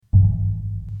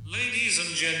Ladies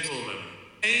and gentlemen,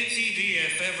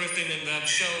 ATDF everything in that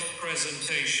shelf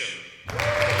presentation.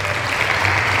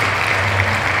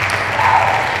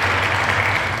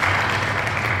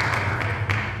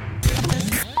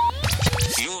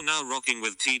 You're now rocking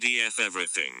with TDF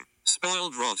everything.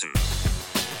 Spoiled Rotten.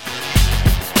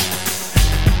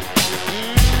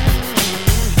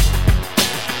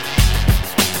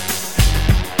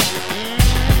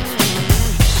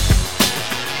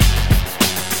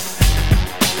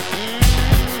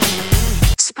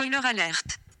 Spoiler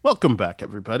alert. Welcome back,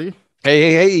 everybody.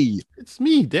 Hey. It's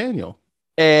me, Daniel,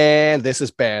 And this is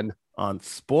Ben on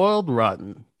Spoiled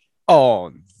Rotten.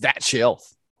 on that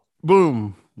shelf.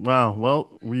 Boom. Wow.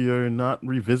 Well, we are not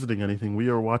revisiting anything. We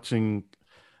are watching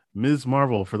Ms.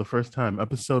 Marvel for the first time.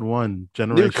 Episode 1,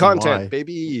 Generation New content, Y.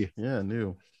 baby. Yeah,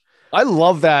 new. I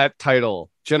love that title,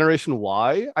 Generation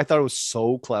Y. I thought it was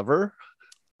so clever.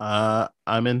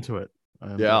 I'm into it.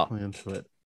 I'm definitely into it.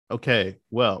 Okay,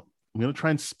 well, I'm going to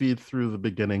try and speed through the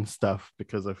beginning stuff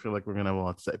because I feel like we're going to have a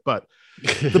lot to say. But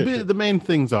the main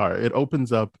things are, it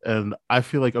opens up and I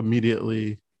feel like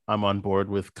immediately I'm on board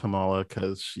with Kamala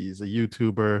because she's a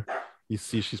YouTuber. You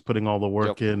see she's putting all the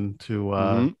work in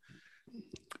to,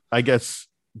 I guess,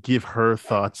 give her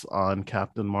thoughts on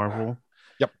Captain Marvel.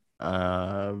 Yep.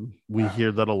 We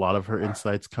hear that a lot of her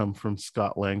insights come from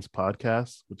Scott Lang's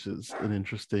podcast, which is an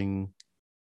interesting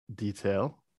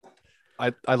detail.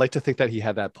 I like to think that he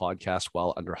had that podcast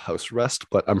while under house arrest,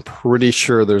 but I'm pretty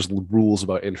sure there's rules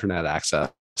about internet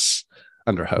access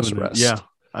under house arrest. Yeah.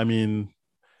 I mean,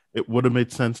 it would have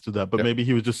made sense to that, but maybe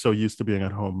he was just so used to being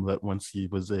at home that once he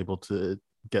was able to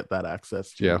get that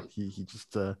access, he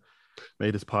just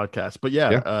made his podcast. But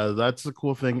that's a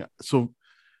cool thing. So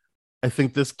I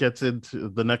think this gets into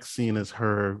the next scene is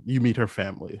you meet her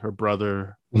family, her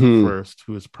brother first,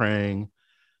 who is praying,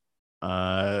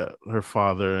 her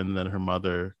father, and then her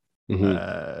mother.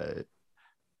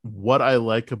 What I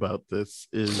like about this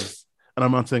is, and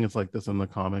I'm not saying it's like this in the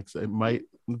comics, it might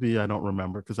be, I don't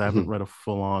remember because I haven't read a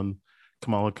full-on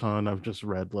Kamala Khan. I've just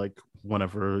read like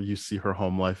whenever you see her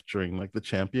home life during like the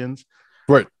Champions.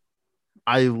 Right.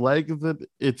 I like that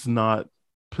it's not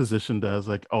positioned as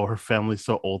like, oh, her family's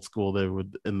so old school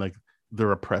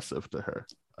they're oppressive to her.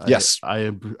 Yes.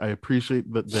 I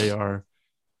appreciate that they are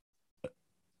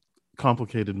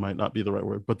complicated, might not be the right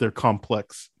word, but they're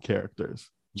complex characters.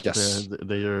 Yes.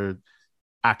 They are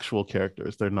actual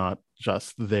characters. They're not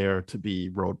just there to be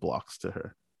roadblocks to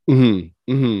her.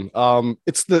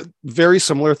 It's the very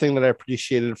similar thing that I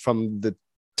appreciated from the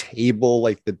table,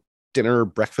 like the dinner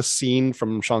breakfast scene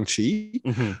from Shang-Chi,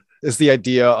 is the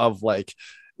idea of like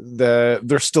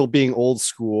they're still being old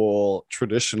school,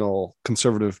 traditional,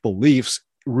 conservative beliefs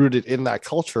rooted in that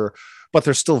culture, but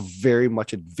they're still very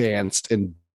much advanced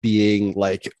in being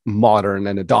like modern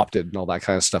and adopted and all that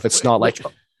kind of stuff. It's not like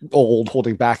old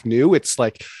holding back new. It's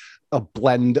like a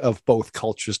blend of both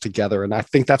cultures together. And I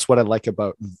think that's what I like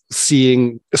about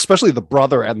seeing, especially the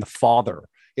brother and the father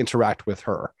interact with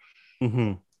her.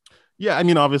 Yeah, I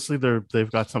mean, obviously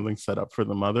they've got something set up for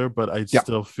the mother, but I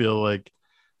still feel like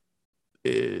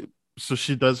so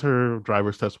she does her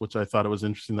driver's test, which I thought it was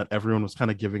interesting that everyone was kind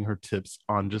of giving her tips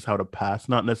on just how to pass,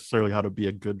 not necessarily how to be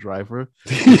a good driver.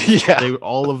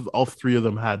 All three of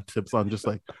them had tips on just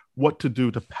like what to do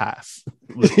to pass,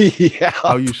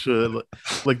 how you should.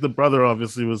 Like the brother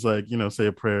obviously was like, say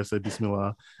a prayer, say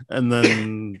Bismillah, and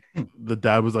then the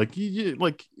dad was like, you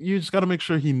just got to make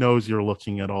sure he knows you're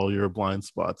looking at all your blind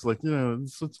spots, like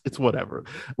it's whatever,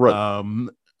 right?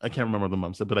 I can't remember what the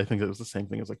mom said, but I think it was the same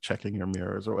thing as like checking your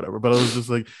mirrors or whatever. But I was just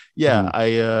like,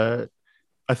 I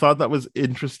thought that was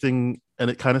interesting, and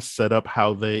it kind of set up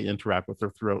how they interact with her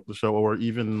throughout the show, or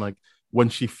even like when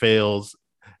she fails,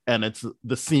 and it's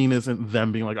the scene isn't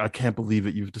them being like, I can't believe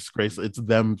it, you've disgraced. It's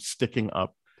them sticking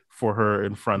up for her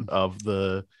in front of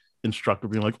the instructor,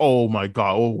 being like, oh my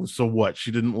god, oh so what?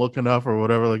 She didn't look enough or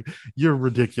whatever. Like, you're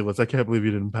ridiculous. I can't believe you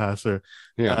didn't pass her.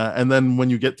 And then when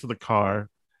you get to the car,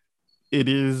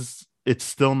 it's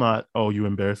still not, oh, you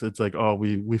embarrassed. It's like, oh,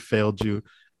 we failed you.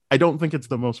 I don't think it's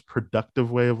the most productive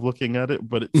way of looking at it,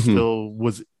 but it still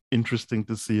was interesting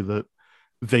to see that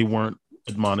they weren't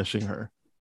admonishing her.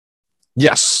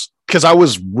 Yes, because I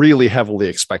was really heavily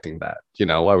expecting that.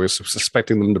 I was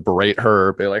expecting them to berate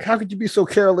her, be like, how could you be so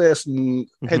careless? And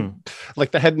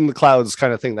like the head in the clouds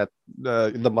kind of thing that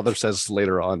the mother says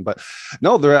later on. But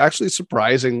no, they're actually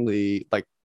surprisingly like,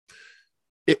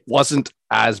 it wasn't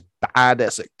as bad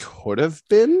as it could have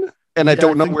been. And I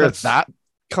don't know where that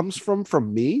comes from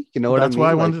me. You know what I mean? That's why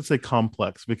I wanted to say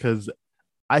complex, because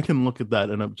I can look at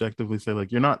that and objectively say,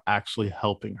 like, you're not actually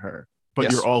helping her,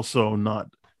 but you're also not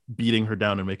beating her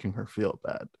down and making her feel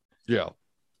bad. Yeah.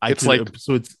 It's like,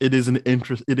 so it is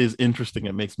interesting.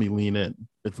 It makes me lean in.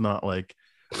 It's not like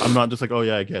I'm not just like, oh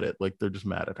yeah, I get it. Like they're just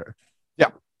mad at her.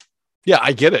 yeah,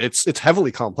 I get it. It's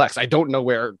heavily complex. I don't know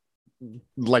where,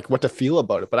 like, what to feel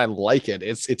about it, but I like it.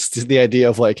 It's the idea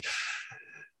of like,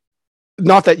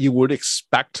 not that you would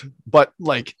expect, but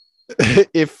like,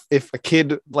 if a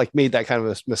kid like made that kind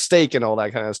of a mistake and all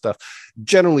that kind of stuff,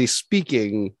 generally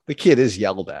speaking, the kid is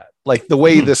yelled at. Like the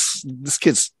way this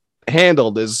kid's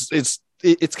handled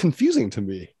it's confusing to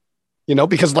me, you know,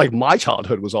 because like my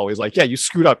childhood was always like, yeah, you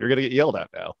screwed up, you're gonna get yelled at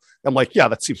now. I'm like, yeah,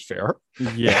 that seems fair.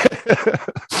 Yeah.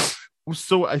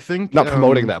 So I think not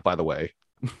promoting that, by the way.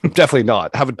 Definitely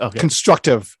not. Have a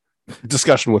constructive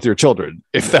discussion with your children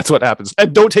if that's what happens,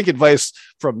 and don't take advice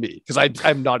from me because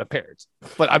I'm not a parent,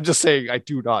 but I'm just saying I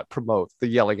do not promote the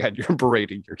yelling at you and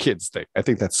berating your kids thing. I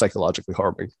think that's psychologically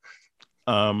harming.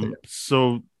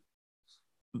 So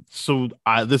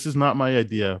this is not my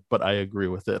idea, but I agree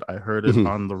with it. I heard it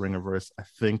on the Ringerverse. I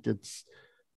think it's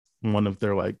one of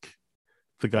their like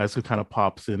the guys who kind of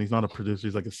pops in. He's not a producer,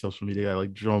 he's like a social media guy,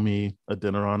 like Jomi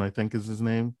Adeniran, I think is his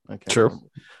name. I can't remember.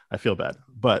 I feel bad,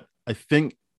 but I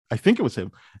think it was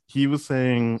him. He was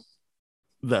saying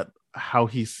that how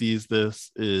he sees this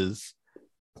is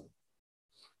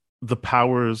the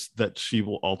powers that she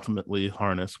will ultimately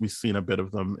harness. We've seen a bit of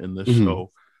them in this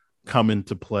show come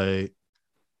into play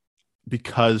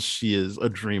because she is a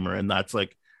dreamer, and that's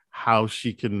like how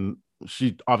she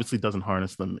obviously doesn't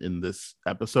harness them in this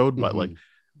episode, but like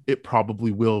it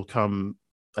probably will come.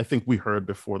 I think we heard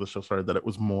before the show started that it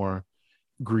was more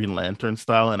Green Lantern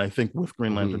style, and I think with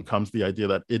Green Lantern comes the idea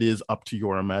that it is up to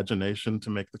your imagination to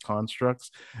make the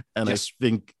constructs. And I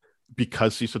think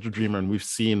because she's such a dreamer and we've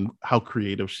seen how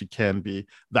creative she can be,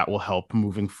 that will help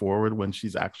moving forward when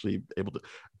she's actually able to.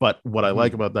 But what I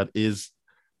like about that is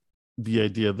the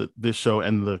idea that this show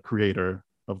and the creator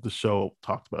of the show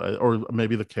talked about it, or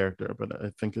maybe the character, but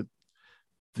I think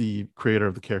the creator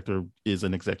of the character is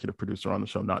an executive producer on the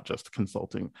show, not just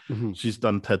consulting. She's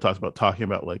done TED Talks about talking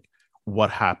about like what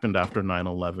happened after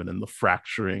 9/11 and the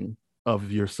fracturing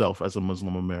of yourself as a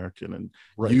Muslim American, and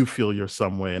you feel you're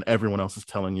some way and everyone else is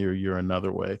telling you you're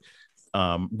another way,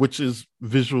 which is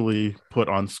visually put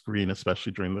on screen,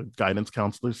 especially during the guidance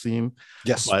counselor scene.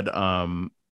 But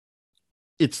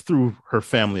it's through her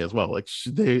family as well. Like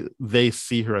they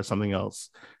see her as something else.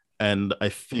 And I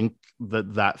think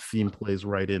that theme plays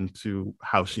right into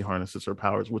how she harnesses her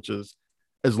powers, which is,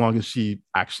 as long as she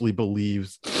actually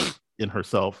believes in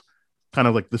herself, kind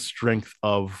of like the strength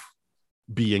of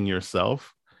being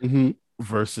yourself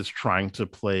versus trying to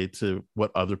play to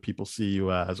what other people see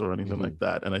you as or anything like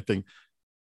that. And I think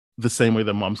the same way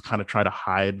that moms kind of try to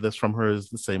hide this from her is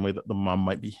the same way that the mom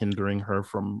might be hindering her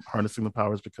from harnessing the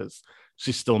powers, because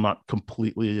she's still not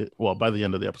completely, well, by the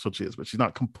end of the episode she is, but she's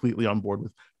not completely on board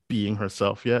with being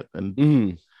herself yet.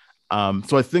 And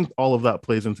so I think all of that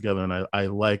plays in together, and I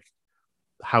like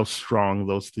how strong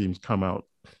those themes come out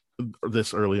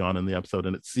this early on in the episode,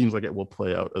 and it seems like it will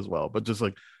play out as well. But just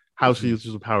like how she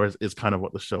uses her powers is kind of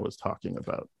what the show is talking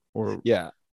about. Or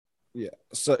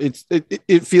so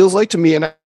it feels like to me,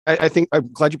 and I think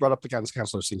I'm glad you brought up the guidance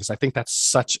counselor scene, because I think that's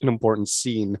such an important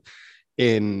scene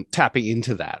in tapping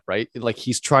into that, right? Like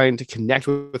he's trying to connect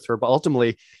with her, but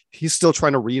ultimately he's still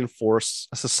trying to reinforce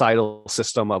a societal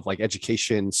system of like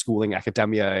education, schooling,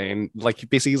 academia, and like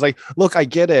basically he's like, look, I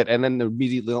get it, and then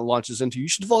immediately launches into, you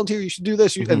should volunteer, you should do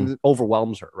this, and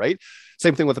overwhelms her, right?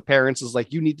 Same thing with the parents, is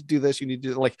like, you need to do this, you need to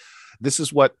do, like, this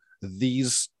is what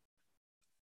these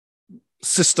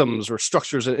systems or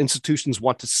structures and institutions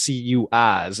want to see you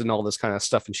as, and all this kind of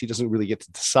stuff, and she doesn't really get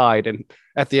to decide. And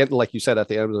at the end, like you said, at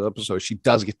the end of the episode, she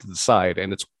does get to decide,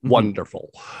 and it's wonderful,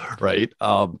 right?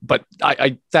 But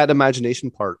I that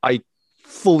imagination part, I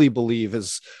fully believe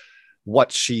is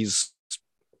what she's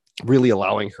really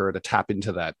allowing her to tap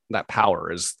into, that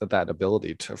power, is that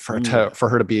ability for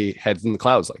her to be head in the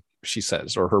clouds, like she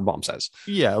says, or her mom says.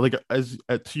 Yeah, like as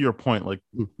to your point, like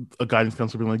a guidance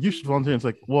counselor being like, you should volunteer. It's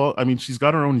like, well, I mean, she's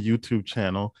got her own YouTube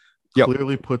channel,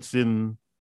 clearly puts in,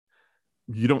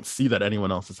 you don't see that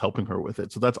anyone else is helping her with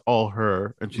it, so that's all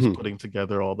her, and she's putting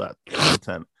together all that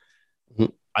content.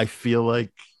 I feel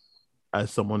like, as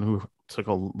someone who took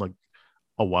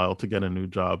a while to get a new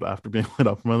job after being laid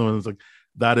off from other ones, like,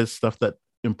 that is stuff that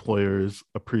employers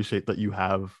appreciate, that you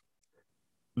have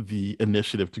the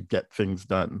initiative to get things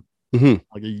done.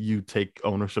 Like you take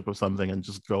ownership of something and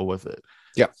just go with it.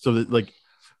 So that, like,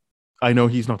 I know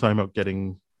he's not talking about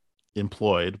getting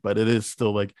employed, but it is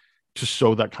still like, to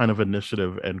show that kind of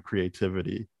initiative and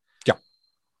creativity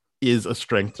is a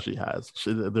strength she has.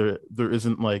 There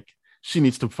isn't like, she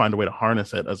needs to find a way to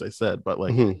harness it, as I said, but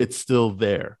like it's still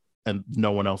there. and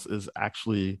no one else is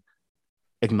actually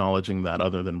acknowledging that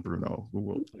other than Bruno,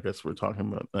 who I guess we're talking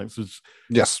about next.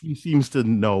 Yes. He seems to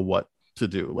know what to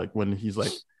do. Like when he's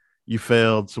like, you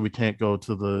failed, so we can't go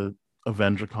to the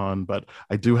AvengerCon, but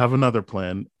I do have another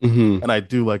plan. Mm-hmm. And I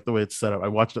do like the way it's set up. I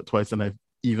watched it twice, and I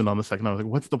even on the second, I was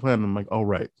like, what's the plan? And I'm like, oh,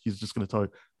 right. He's just going to tell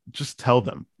you, just tell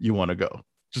them you want to go.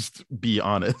 Just be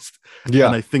honest. Yeah.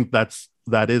 And I think that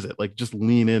is it. Like, just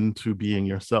lean into being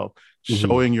yourself. Mm-hmm.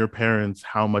 Showing your parents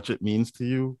how much it means to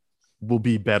you will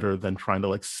be better than trying to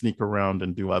like sneak around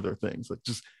and do other things. Like,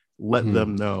 just let Mm-hmm.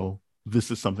 them know this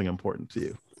is something important to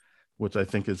you, which I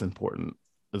think is important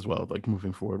as well, like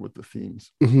moving forward with the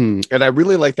themes. Mm-hmm. And I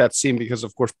really like that scene because,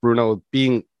 of course, Bruno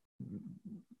being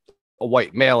a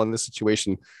white male in this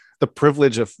situation, the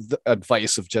privilege of the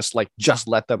advice of just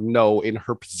let them know in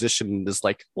her position is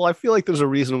like, well, I feel like there's a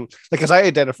reason, like, because I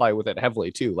identify with it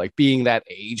heavily too, like being that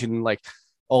age and like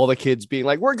all the kids being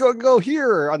like, we're going to go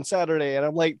here on Saturday. And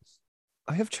I'm like,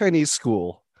 I have Chinese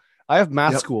school. I have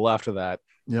math school after that.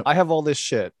 Yep. I have all this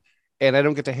shit and I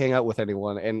don't get to hang out with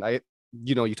anyone. And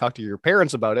you talk to your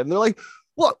parents about it and they're like,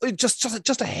 well, just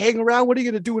to hang around. What are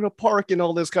you going to do in a park and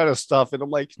all this kind of stuff? And I'm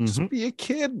like, just be a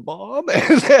kid, mom. And,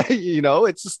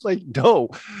 it's just like, no.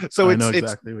 So I know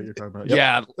exactly what you're talking about. Yep.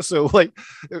 Yeah. So like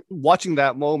watching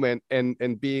that moment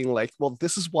and being like, well,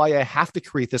 this is why I have to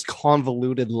create this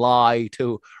convoluted lie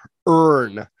to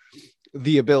earn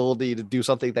the ability to do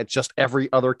something that just every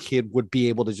other kid would be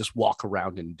able to just walk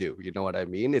around and do. You know what I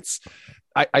mean?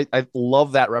 I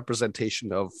love that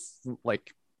representation of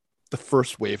like the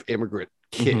first wave immigrant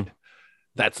kid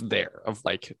that's there, of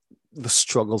like the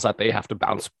struggles that they have to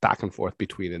bounce back and forth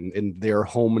between in their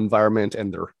home environment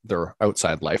and their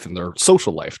outside life and their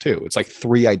social life too. It's like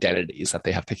 3 identities that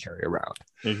they have to carry around.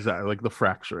 Exactly, like the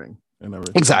fracturing and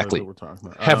everything. Exactly. We're talking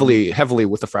about. Heavily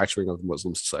with the fracturing of the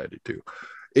Muslim society too.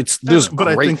 There's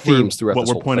great themes throughout what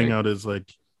this we're pointing thing. out is like,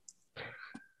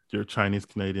 you're Chinese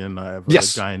Canadian, I have a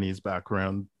Yes. Guyanese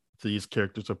background, these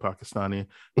characters are Pakistani.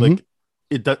 Like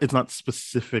it's not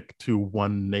specific to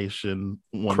one nation.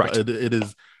 Correct. It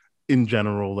is in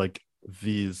general, like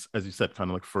these, as you said, kind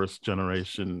of like first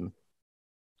generation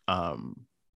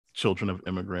children of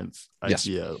immigrants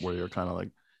idea, where you're kind of like,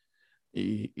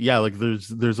 yeah, like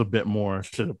there's a bit more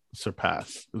to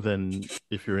surpass than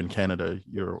if you're in Canada,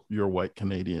 your white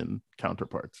Canadian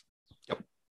counterparts.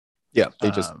 Yeah,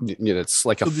 they just it's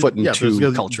like a foot in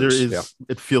 2 cultures.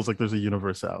 It feels like there's a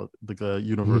universal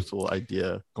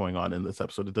idea going on in this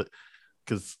episode,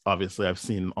 because obviously I've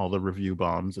seen all the review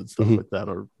bombs and stuff like that,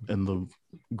 or in the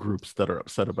groups that are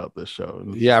upset about this show.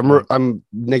 And I'm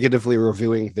negatively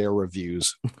reviewing their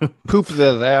reviews. Poop to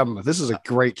them. This is a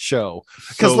great show.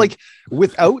 Because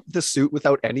without the suit,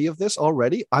 without any of this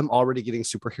already, I'm already getting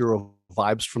superhero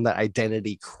vibes from that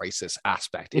identity crisis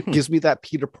aspect. It gives me that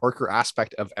Peter Parker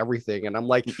aspect of everything. And I'm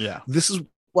like, this is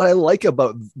what I like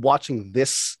about watching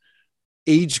this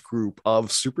age group of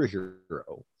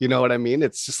superhero. You know what I mean?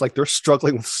 It's just like they're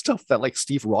struggling with stuff that like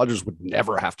Steve Rogers would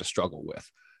never have to struggle with.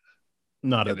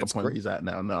 Not at the point he's at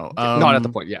now. No, not at the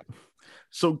point. Yeah.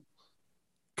 So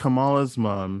Kamala's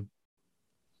mom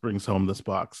brings home this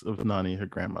box of Nani, her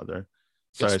grandmother.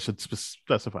 Sorry, I should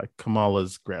specify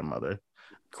Kamala's grandmother.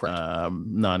 Correct.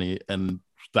 Nani, and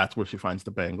that's where she finds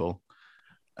the bangle.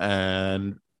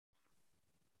 And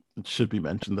it should be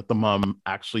mentioned that the mom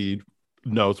actually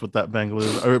knows what that bangle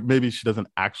is, or maybe she doesn't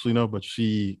actually know, but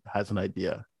she has an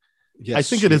idea. Yes, I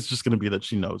think it is just going to be that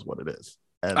she knows what it is.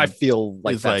 And I feel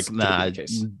like that's like, nah,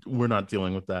 we're not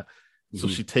dealing with that. So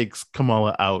she takes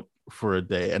Kamala out for a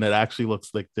day, and it actually looks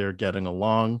like they're getting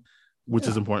along, which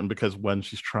is important, because when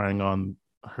she's trying on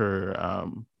her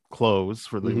clothes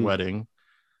for the wedding,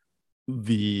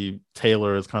 the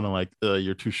tailor is kind of like,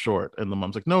 you're too short, and the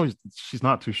mom's like, no, she's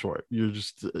not too short, you're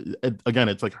just again,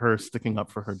 it's like her sticking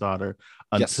up for her daughter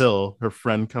until her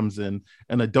friend comes in.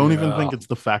 And I don't even think it's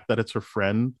the fact that it's her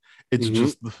friend, it's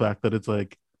just the fact that it's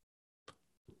like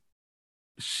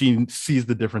she sees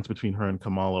the difference between her and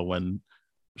Kamala when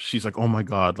she's like, oh my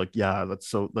god, like, yeah,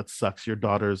 that sucks, your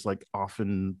daughter's like off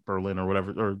in Berlin or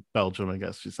whatever, or Belgium, I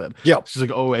guess she said. She's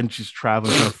like, oh, and she's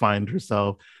traveling to find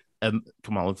herself. And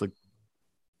Kamala's like,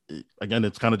 again,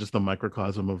 it's kind of just a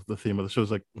microcosm of the theme of the show. It's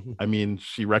like, I mean,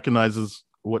 she recognizes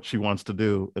what she wants to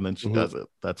do, and then she does it.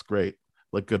 That's great.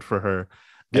 Like, good for her.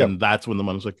 And that's when the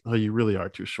mom's like, oh, you really are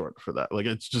too short for that. Like,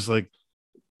 it's just like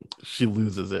she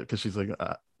loses it, because she's like,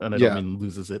 and I don't mean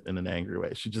loses it in an angry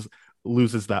way. She just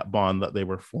loses that bond that they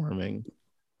were forming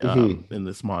in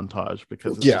this montage,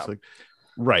 because it's just like,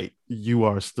 right, you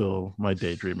are still my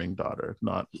daydreaming daughter,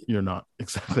 you're not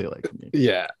exactly like me.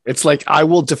 It's like, I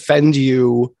will defend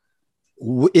you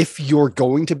if you're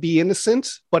going to be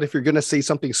innocent, but if you're going to say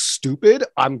something stupid,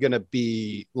 I'm going to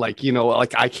be like,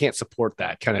 like I can't support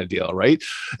that kind of deal, right?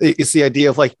 It's the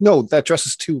idea of like, no, that dress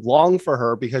is too long for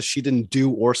her because she didn't do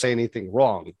or say anything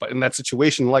wrong. But in that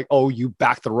situation, like, oh, you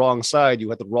backed the wrong side, you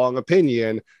had the wrong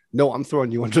opinion. No, I'm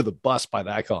throwing you under the bus by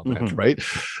that comment, right?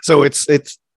 So it's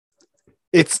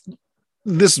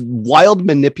this wild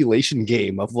manipulation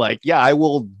game of like, yeah, I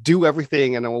will do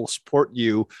everything and I will support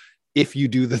you if you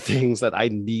do the things that I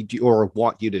need you or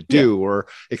want you to do or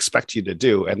expect you to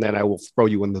do. And then I will throw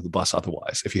you under the bus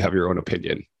otherwise if you have your own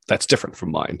opinion that's different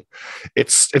from mine.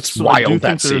 It's so wild. I do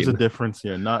think there's a difference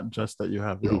here, not just that you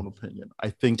have your own opinion.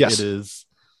 I think it is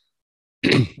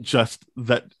just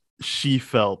that she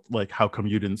felt like, how come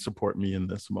you didn't support me in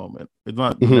this moment? It's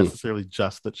not necessarily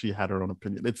just that she had her own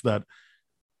opinion. It's that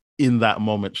in that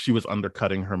moment, she was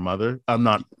undercutting her mother. I'm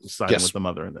not siding with the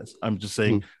mother in this. I'm just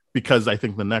saying, because I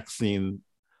think the next scene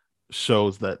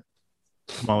shows that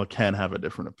Kamala can have a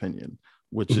different opinion,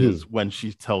 which is when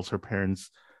she tells her parents,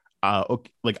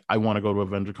 okay, like, I want to go to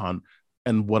AvengerCon.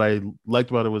 And what I liked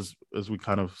about it was, as we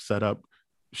kind of set up,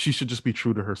 she should just be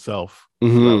true to herself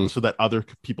so that other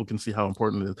people can see how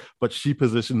important it is. But she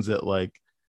positions it like,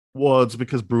 well, it's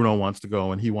because Bruno wants to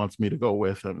go and he wants me to go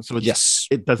with him. So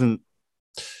it doesn't,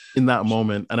 in that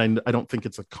moment, and I don't think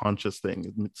it's a conscious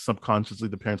thing. Subconsciously,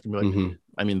 the parents can be like,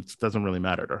 I mean, it doesn't really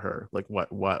matter to her. Like, what?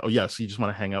 Oh, yeah, so you just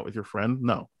want to hang out with your friend?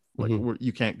 No, like,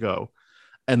 you can't go.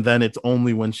 And then it's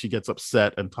only when she gets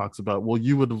upset and talks about, well,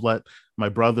 you would have let my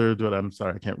brother do it. I'm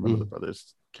sorry, I can't remember the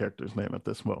brother's character's name at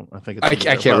this moment. I think it's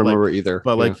I can't remember either.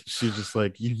 But like, she's just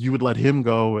like, you would let him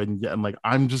go, and like,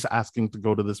 I'm just asking to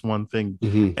go to this one thing.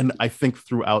 And I think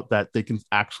throughout that, they can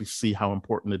actually see how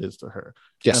important it is to her.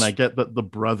 Yes. And I get that the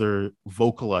brother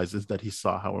vocalizes that he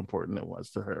saw how important it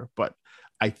was to her, but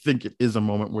I think it is a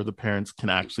moment where the parents can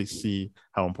actually see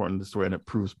how important this is to her, and it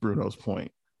proves Bruno's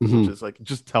point, which is like,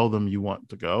 just tell them you want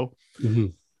to go,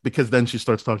 because then she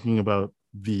starts talking about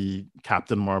the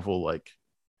Captain Marvel like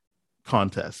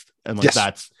contest, and like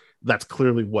that's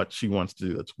clearly what she wants to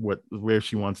do. That's where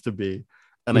she wants to be,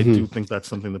 and I do think that's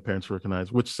something the parents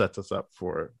recognize, which sets us up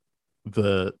for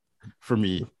for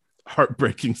me,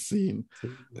 heartbreaking scene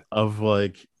of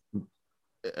like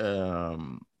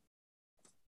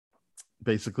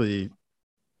basically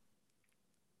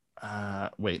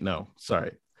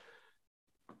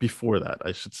before that,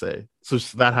 I should say. So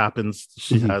that happens.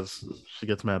 She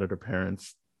gets mad at her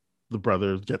parents. The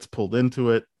brother gets pulled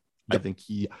into it. I think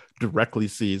he directly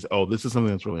sees, oh, this is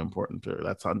something that's really important to her.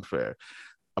 That's unfair.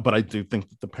 But I do think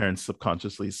that the parents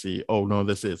subconsciously see, oh, no,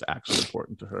 this is actually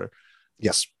important to her.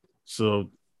 Yes.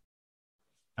 So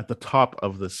at the top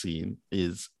of the scene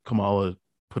is Kamala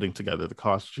putting together the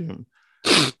costume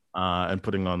and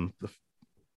putting on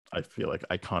I feel like,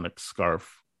 iconic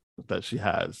scarf that she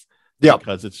has. Yeah.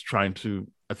 Because it's trying to,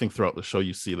 I think throughout the show,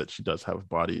 you see that she does have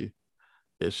body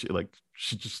issue. Like,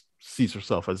 she just sees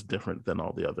herself as different than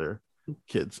all the other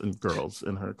kids and girls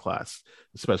in her class,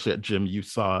 especially at gym. You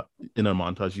saw in a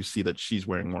montage, you see that she's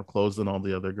wearing more clothes than all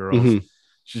the other girls.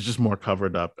 She's just more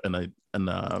covered up, and I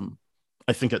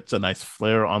think it's a nice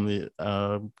flare on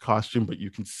the costume, but you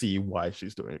can see why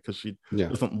she's doing it, because she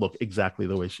doesn't look exactly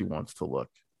the way she wants to look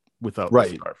without the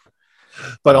scarf.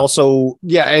 But also,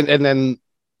 and then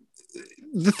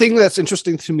the thing that's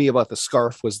interesting to me about the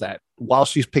scarf was that while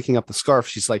she's picking up the scarf,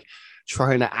 she's like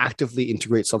trying to actively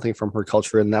integrate something from her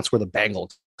culture, and that's where the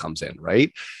bangle comes in,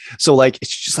 right? So like,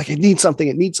 it's just like, it needs something,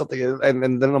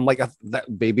 and then I'm like, that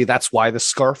maybe that's why the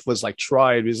scarf was like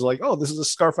tried. He's like, oh, this is a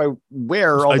scarf I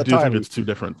wear all the time. I do think it's two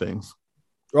different things.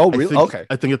 Oh, really? Okay.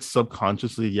 I think it's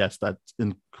subconsciously, yes, that's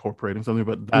incorporating something,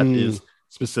 but that is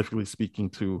specifically speaking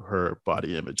to her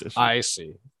body image issue. I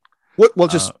see. Well,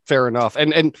 just fair enough.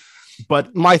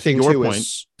 But my thing too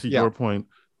is, to your point,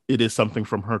 it is something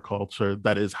from her culture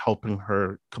that is helping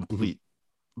her complete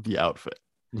the outfit.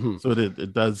 So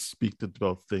it does speak to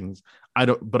both things.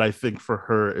 But I think for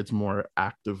her, it's more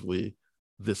actively,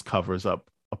 this covers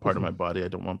up a part of my body I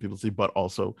don't want people to see, but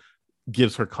also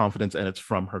gives her confidence, and it's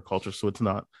from her culture. So it's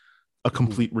not a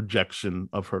complete rejection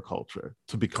of her culture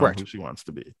to become who she wants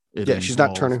to be. She's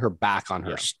not turning her back on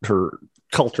her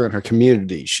culture and her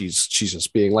community. She's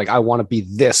just being like, I want to be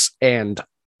this and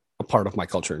a part of my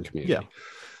culture and community,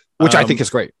 which I think is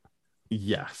great.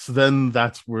 So then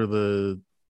that's where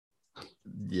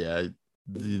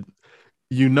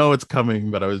it's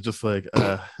coming, but I was just like,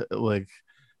 like,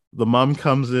 the mom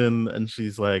comes in and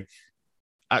she's like,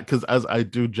 because as I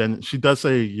do, she does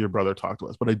say your brother talked to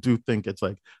us, but I do think it's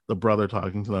like the brother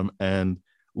talking to them, and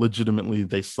legitimately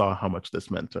they saw how much this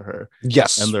meant to her.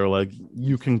 Yes. And they're like,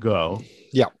 you can go.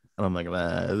 Yeah. And I'm like,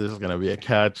 nah, this is gonna be a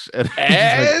catch. And he's like,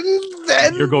 And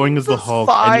then you're going as the Hulk,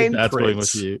 and fine your dad's going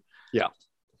prince. with you. Yeah.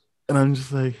 And I'm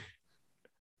just like,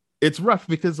 it's rough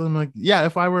because I'm like, yeah,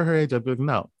 if I were her age, I'd be like,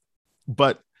 no.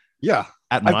 But Yeah.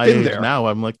 at I've my been age there. now,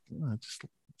 I'm like,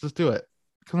 just do it.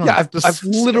 Come on. Yeah, just I've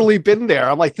literally been there.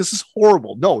 I'm like, this is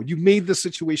horrible. No, you made the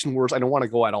situation worse. I don't want to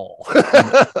go at all.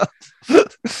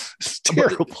 It's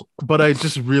terrible. But I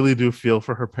just really do feel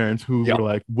for her parents who Yeah. were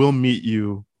like, we'll meet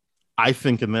you. I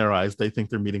think in their eyes, they think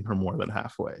they're meeting her more than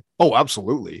halfway. Oh,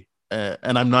 absolutely.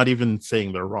 And I'm not even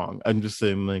saying they're wrong. I'm just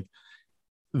saying, like,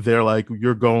 they're like,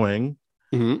 you're going.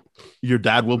 Mhm. Your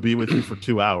dad will be with you for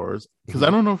 2 hours. Because I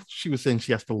don't know if she was saying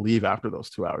she has to leave after those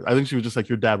 2 hours. I think she was just like,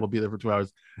 your dad will be there for 2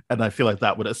 hours. And I feel like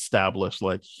that would establish,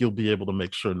 like, he'll be able to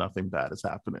make sure nothing bad is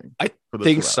happening. I for the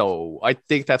think 2 hours. so. I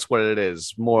think that's what it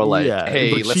is. More like, Yeah,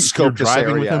 hey, but let's you're scope this driving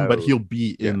area with him, but out. he'll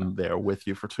be in there with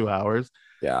you for 2 hours.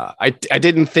 Yeah, I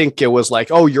didn't think it was like,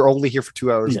 oh, you're only here for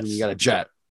 2 hours and Yes. you got a jet.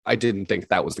 I didn't think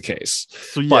that was the case.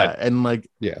 So yeah, But- and like,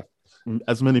 Yeah.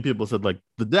 as many people said, like,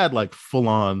 the dad, like, full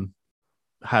on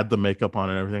had the makeup on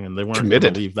and everything, and they weren't Committed.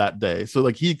 going to leave that day. So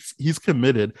like, he's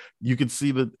committed. You could see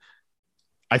that.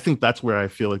 I think that's where I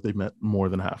feel like they met more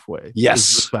than halfway. Yes.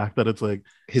 is the fact that it's like,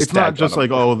 His it's not dad just got him.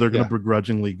 like, oh, they're going Yeah. to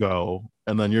begrudgingly go,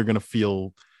 and then you're going to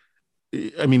feel.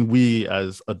 I mean, we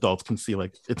as adults can see,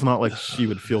 like, it's not like she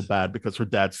would feel bad because her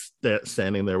dad's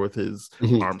standing there with his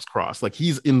Mhm. arms crossed. Like,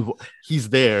 he's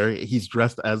there, he's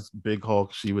dressed as Big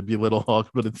Hulk, she would be Little Hulk,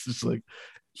 but it's just like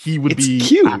he would It's be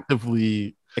cute.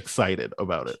 actively excited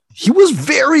about it. He was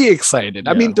very excited.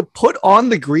 I Yeah. mean, to put on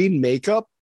the green makeup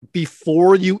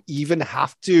before you even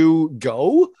have to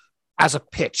go as a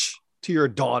pitch to your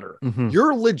daughter. Mhm.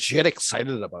 You're legit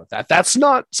excited about that. That's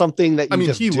not something that you I mean,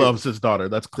 just he do. loves his daughter.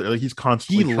 That's clear. Like, he's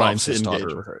constantly He trying loves to his engage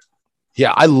daughter. with her.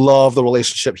 Yeah, I love the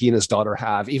relationship he and his daughter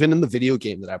have, even in the video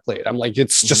game that I played. I'm like,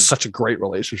 it's just such a great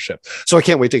relationship. So I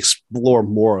can't wait to explore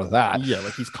more of that. Yeah,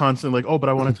 like, he's constantly like, oh, but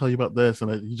I want to tell you about this,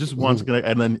 and he just wants to connect.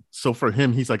 And then, so for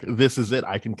him, he's like, this is it.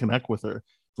 I can connect with her.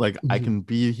 Like, I Mhm. can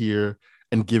be here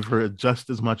and give her just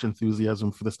as much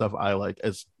enthusiasm for the stuff I like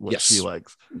as what Yes. she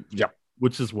likes. Yep.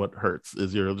 Which is what hurts.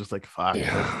 Is you're just like, fuck.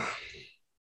 Yeah.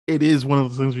 It is one of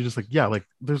those things where you're just like, yeah, like,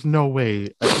 there's no way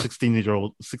at 16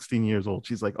 years old,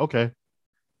 she's like, okay,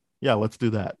 yeah, let's do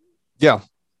that. Yeah.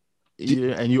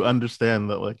 Yeah, and you understand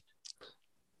that, like,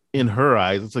 in her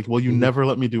eyes, it's like, well, you Mhm. never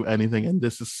let me do anything, and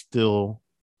this is still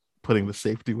putting the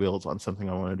safety wheels on something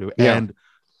I want to do, Yeah. and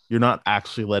you're not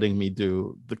actually letting me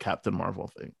do the Captain Marvel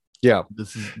thing. Yeah.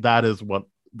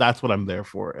 That's what I'm there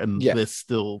for, and Yeah. this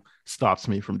still stops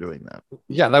me from doing that.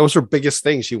 Yeah, that was her biggest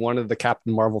thing. She wanted the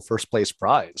Captain Marvel first place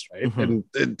prize, right? Mhm.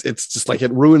 And it's just like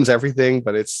it ruins everything.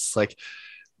 But it's like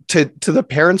to the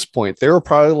parents' point, they were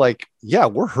probably like, "Yeah,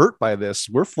 we're hurt by this.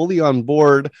 We're fully on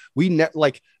board.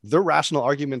 Like their rational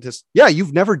argument is, yeah,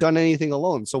 you've never done anything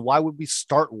alone, so why would we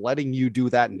start letting you do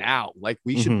that now? Like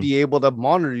we should Mhm. be able to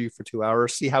monitor you for 2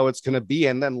 hours, see how it's going to be,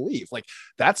 and then leave. Like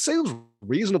that sounds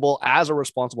reasonable as a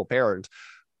responsible parent,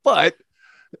 but."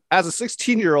 As a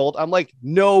 16-year-old, I'm like,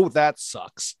 no, that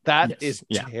sucks. That Yes. is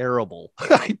Yeah. terrible.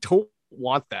 I don't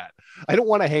want that. I don't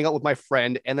want to hang out with my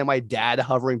friend and then my dad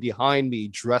hovering behind me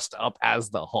dressed up as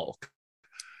the Hulk.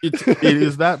 It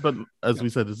is that, but as we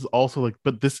said, it's also like,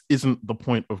 but this isn't the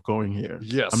point of going here.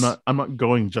 Yes. I'm not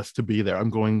going just to be there. I'm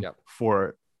going Yep.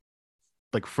 for,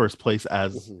 like, first place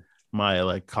as Mhm. my,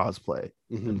 like, cosplay.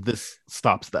 Mhm. And this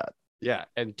stops that. Yeah.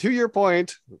 And to your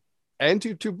point, and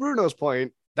to Bruno's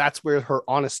point, that's where her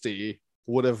honesty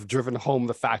would have driven home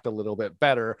the fact a little bit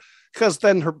better, because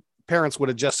then her parents would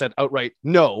have just said outright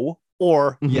no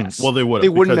or Mhm. yes. Well, they would. They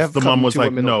wouldn't because have the come mom was to a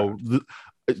like, middle no,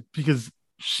 because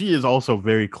she is also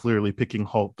very clearly picking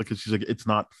Hulk because she's like, it's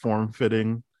not form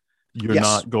fitting. You're Yes.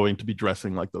 not going to be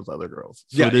dressing like those other girls.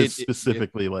 So Yeah, it is it-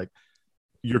 specifically like,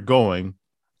 you're going,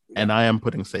 and I am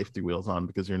putting safety wheels on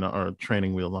because you're not, or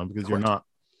training wheels on because you're Correct. not.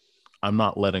 I'm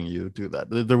not letting you do that.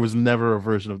 There was never a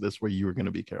version of this where you were going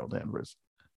to be Carol Danvers.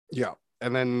 Yeah.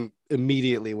 And then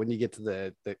immediately when you get to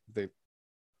the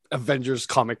Avengers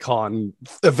Comic-Con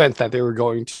event that they were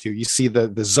going to, you see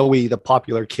the Zoe, the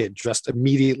popular kid, dressed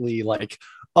immediately like,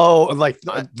 oh, like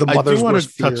the I mother's do want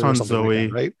worst to touch fear or on something like Zoe,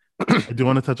 that, right? I do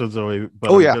want to touch on Zoe,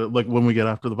 but Oh, yeah. like when we get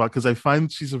after the box, because I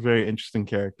find she's a very interesting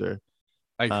character.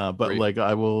 But agree. like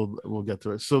we'll get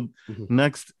to it. So Mhm.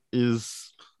 next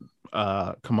is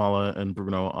Kamala and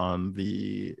Bruno on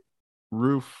the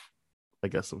roof, I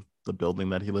guess, of the building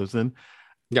that he lives in.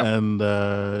 Yeah.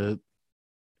 And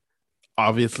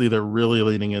obviously they're really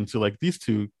leaning into, like, these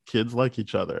two kids like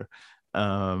each other.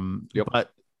 Yep.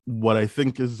 But what I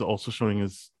think is also showing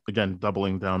is, again,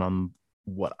 doubling down on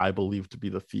what I believe to be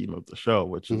the theme of the show,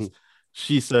 which is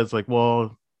she says like,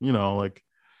 well, you know, like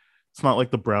it's not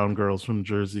like the brown girls from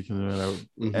Jersey can do it.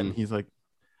 Mhm. And he's like,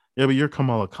 yeah, but you're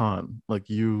Kamala Khan. Like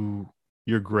you're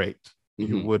great. You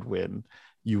Mhm. would win.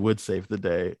 You would save the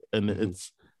day. And Mhm.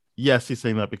 it's yes, he's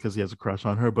saying that because he has a crush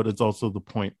on her, but it's also the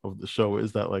point of the show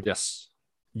is that like Yes.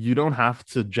 you don't have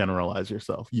to generalize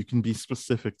yourself. You can be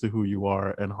specific to who you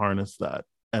are and harness that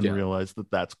and Yeah. realize that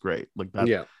that's great. Like that,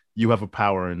 Yeah. you have a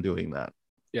power in doing that.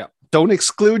 Yeah. Don't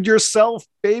exclude yourself,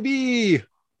 baby.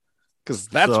 Because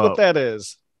that's So- what that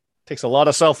is. Takes a lot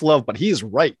of self-love, but he's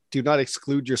right. Do not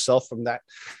exclude yourself from that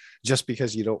just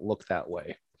because you don't look that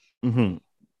way. Mhm.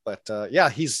 But yeah,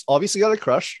 he's obviously got a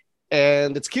crush,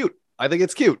 and it's cute. I think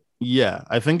it's cute. Yeah,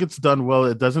 I think it's done well.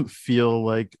 It doesn't feel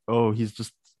like, oh, he's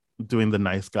just doing the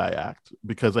nice guy act,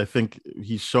 because I think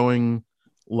he's showing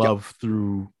love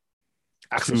through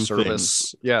Acts two of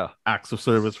service. Yeah. acts of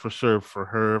service for sure, for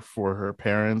her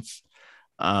parents,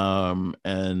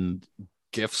 and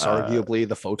Gifts, Uh, arguably,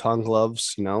 the photon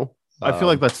gloves, you know. I feel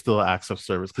like that's still acts of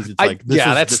service because it's I- like this yeah,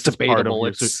 is, that's this is part of debatable. your-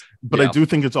 It's but yeah. I do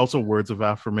think it's also words of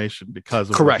affirmation because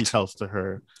of what he Correct. tells to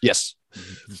her. Yes.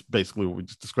 It's basically what we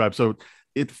just described. So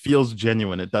it feels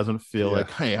genuine. It doesn't feel Yeah.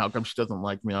 like, hey, how come she doesn't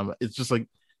like me? It's just like,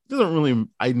 it doesn't really,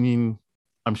 I mean,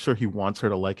 I'm sure he wants her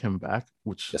to like him back,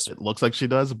 which Yes. it looks like she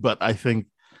does, but I think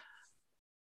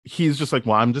he's just like,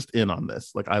 well, I'm just in on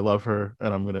this. Like, I love her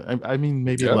and I'm gonna, I mean,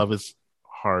 maybe Yeah. love is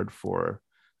hard for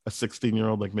a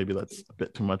 16-year-old, like maybe that's a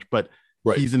bit too much, but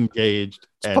Right. he's engaged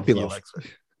and puppy he love. likes her.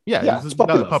 Yeah, Yeah, he's it's got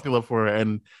puppy a love. puppy love for her,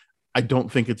 and I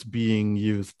don't think it's being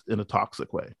used in a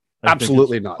toxic way. I think it's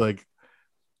Absolutely not. Like,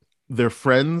 they're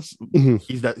friends. Mhm.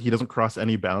 He doesn't cross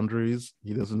any boundaries.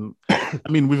 He doesn't. I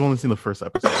mean, we've only seen the first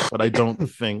episode, but I don't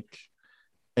think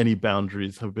any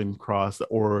boundaries have been crossed,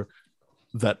 or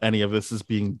that any of this is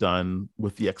being done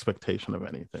with the expectation of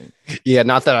anything. Yeah,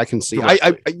 not that I can see. I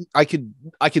Directly.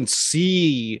 I can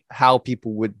see how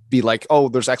people would be like, oh,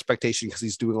 there's expectation because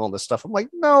he's doing all this stuff. I'm like,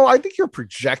 no, I think you're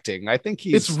projecting. I think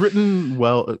he's It's written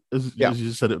well, as Yeah.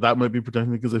 you said. That might be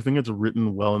protecting because I think it's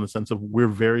written well in the sense of we're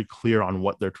very clear on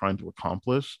what they're trying to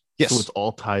accomplish. Yes. So it's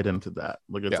all tied into that.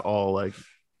 Like it's Yeah. all like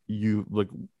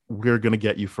we're gonna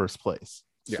get you first place.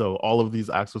 Yeah. So all of these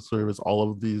acts of service,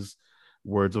 all of these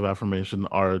words of affirmation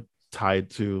are tied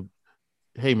to,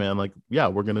 hey man, like, yeah,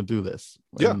 we're gonna do this.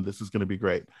 Yeah. And this is gonna be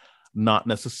great. Not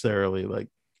necessarily like,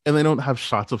 and they don't have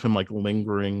shots of him like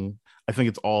lingering. I think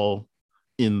it's all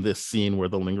in this scene where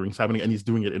the lingering's happening and he's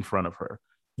doing it in front of her.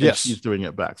 And Yes. she's doing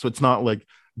it back. So it's not like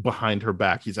behind her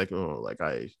back. He's like, oh, like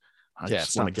I yeah, just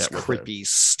it's want not to this get with her. creepy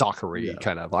stalkery Yeah.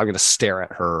 kind of. I'm going to stare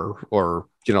at her, or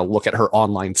look at her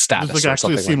online status. There's like or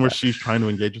actually a something scene like where that. she's trying to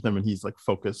engage with him and he's like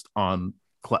focused on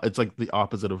it's like the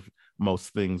opposite of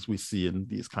most things we see in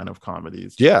these kind of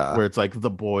comedies, Yeah, where it's like the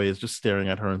boy is just staring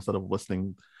at her instead of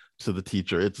listening to the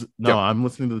teacher. It's no, Yeah. I'm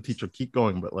listening to the teacher, keep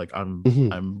going, but like I'm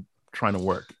Mhm. trying to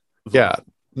work. Yeah.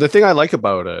 The thing I like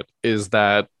about it is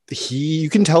that you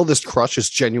can tell this crush is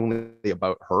genuinely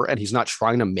about her, and he's not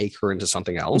trying to make her into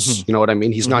something else. Mhm. You know what I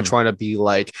mean? He's not Mhm. trying to be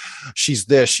like, she's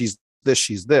this, she's this,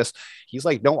 she's this. He's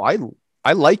like, no,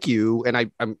 I like you, and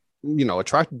I'm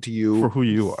attracted to you For who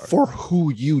you are. for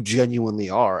who you genuinely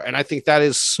are. And I think that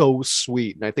is so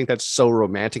sweet. And I think that's so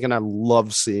romantic. And I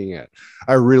love seeing it.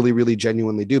 I really, really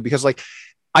genuinely do. Because like,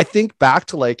 I think back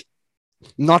to like,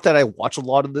 not that I watch a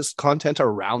lot of this content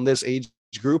around this age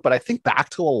group, but I think back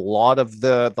to a lot of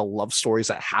the love stories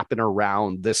that happen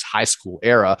around this high school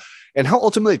era and how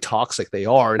ultimately toxic they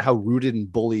are and how rooted in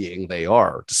bullying they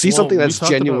are. To see Well, something we that's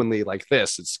talked about- genuinely like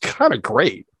this, it's kind of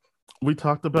great. We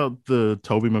talked about the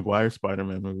Tobey Maguire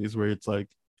Spider-Man movies where it's like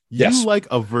you Yes. like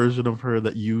a version of her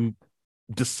that you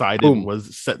decided Boom.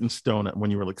 was set in stone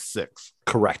when you were like 6.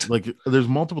 Correct. Like there's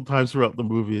multiple times throughout the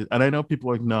movie, and I know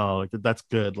people are like, no, like that's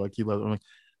good. Like he loves. I'm like,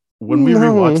 when we No.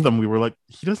 rewatched them, we were like,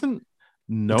 he doesn't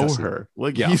know doesn't. her.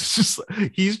 Like Yeah.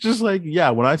 he's just like,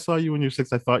 yeah. When I saw you when you're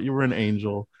 6, I thought you were an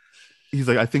angel. He's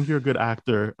like, I think you're a good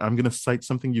actor. I'm gonna cite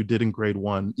something you did in grade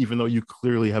 1, even though you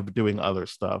clearly have been doing other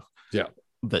stuff. Yeah.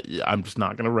 That I'm just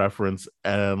not gonna reference.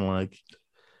 And like,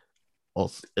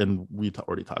 also, and we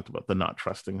already talked about the not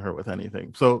trusting her with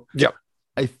anything. So Yeah.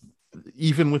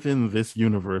 Even within this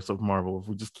universe of Marvel, if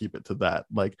we just keep it to that,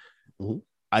 like, Mhm.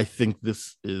 I think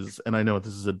this is, and I know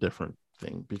this is a different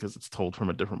thing because it's told from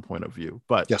a different point of view,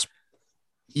 but Yes.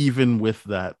 even with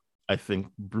that, I think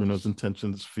Bruno's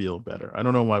intentions feel better. I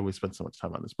don't know why we spent so much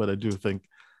time on this, but I do think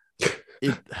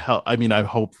it help. I mean, I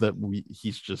hope that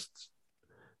he's just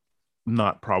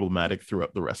not problematic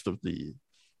throughout the rest of the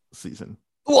season.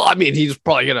 Well, I mean, he's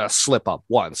probably gonna slip up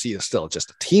once. He is still just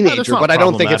a That's teenager, not but I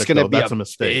don't think it's problematic, gonna though. be That's a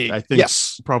mistake. big- I think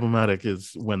yes, problematic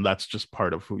is when that's just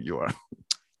part of who you are.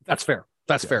 that's fair.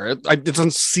 That's fair. It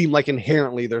doesn't seem like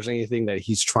inherently there's anything that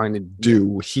he's trying to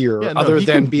do here Yeah, no, other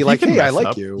than be like, hey, I mess like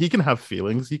up. you. He can have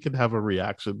feelings. He can have a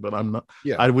reaction, but I'm not.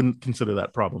 Yeah. I wouldn't consider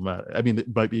that problematic. I mean,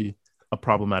 it might be a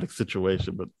problematic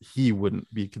situation, but he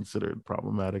wouldn't be considered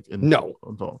problematic. No.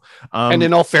 At all. And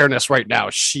in all fairness, right now,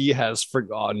 she has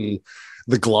forgotten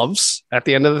the gloves at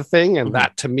the end of the thing. And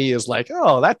that to me is like,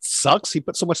 oh, that sucks. He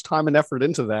put so much time and effort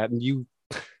into that. And you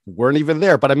weren't even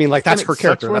there. But I mean, like, that's her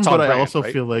character. That's but brand, I also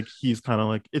right? feel like he's kind of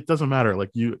like, it doesn't matter.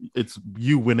 Like it's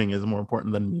you winning is more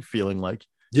important than me feeling like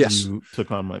you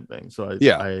took on my thing. So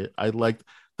I liked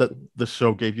that the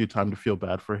show gave you time to feel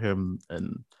bad for him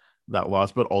and that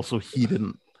loss, but also he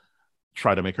didn't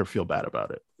try to make her feel bad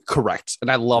about it. Correct.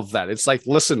 And I love that. It's like,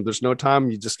 listen, there's no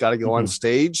time. You just got to go on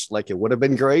stage. Like, it would have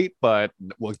been great, but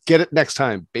we'll get it next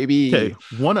time, baby. Okay.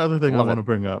 One other thing I want to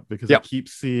bring up, because I keep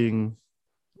seeing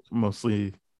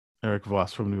mostly Eric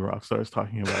Voss from New Rockstars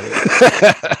talking about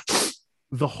it.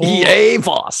 The whole EA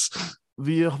Voss.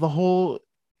 The whole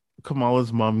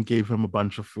Kamala's mom gave him a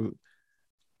bunch of food.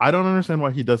 I don't understand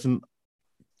why he doesn't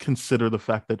consider the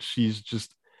fact that she's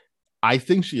just, I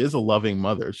think she is a loving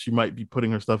mother. She might be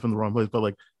putting her stuff in the wrong place, but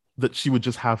like that she would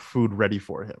just have food ready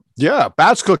for him. Yeah,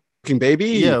 batch cooking, baby.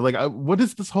 Yeah, like what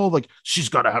is this whole like she's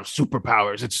got to have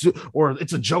superpowers?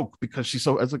 It's a joke because she's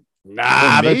so. It's like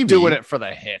nah, they're doing it for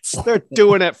the hits. They're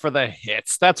doing it for the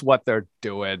hits. That's what they're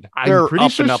doing. They're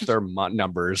upping up their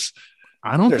numbers.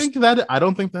 I don't think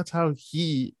that's how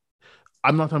he.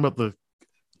 I'm not talking about the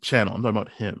channel. I'm talking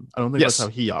about him. I don't think that's how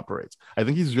he operates. I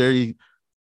think he's very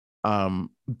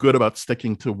good about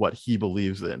sticking to what he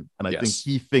believes in, and I think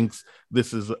he thinks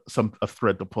this is a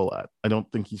thread to pull at. I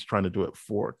don't think he's trying to do it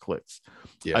for clicks.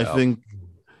 I think,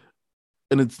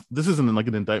 and this isn't like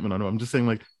an indictment on him. I'm just saying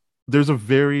like there's a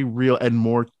very real and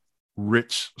more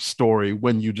rich story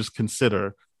when you just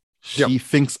consider she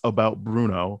thinks about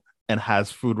Bruno and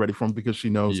has food ready for him because she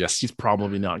knows he's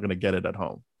probably not going to get it at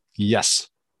home. Yes,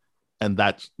 and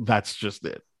that's just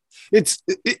it. It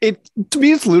to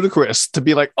me, it's ludicrous to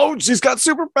be like, oh, she's got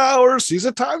superpowers, she's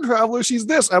a time traveler, she's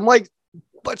this. I'm like,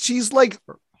 but she's like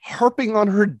harping on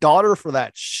her daughter for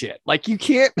that shit. Like, you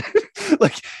can't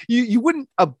like you wouldn't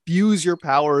abuse your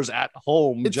powers at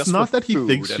home. It's just not that he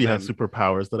thinks she has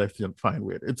superpowers that I find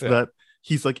weird. It's that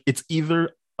he's like, it's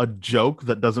either a joke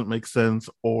that doesn't make sense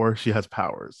or she has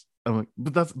powers. I'm like,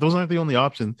 but those aren't the only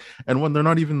options, and when they're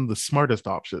not even the smartest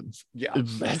options. Yeah,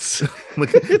 it's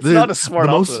like it's not a smart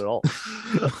option at all.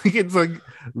 Like, it's like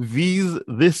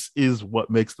this is what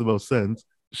makes the most sense.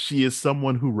 She is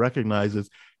someone who recognizes,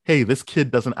 hey, this kid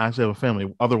doesn't actually have a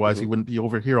family. Otherwise, he wouldn't be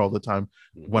over here all the time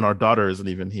when our daughter isn't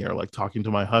even here, like talking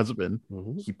to my husband.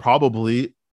 He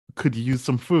probably could use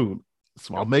some food,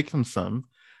 so I'll make him some.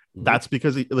 That's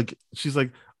because she's like,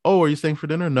 oh, are you staying for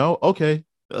dinner? No, okay.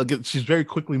 She's very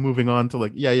quickly moving on to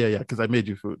like, yeah, because I made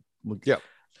you food. Like,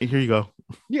 here you go.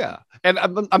 Yeah, and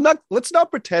I'm not. Let's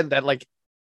not pretend that like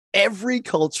every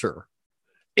culture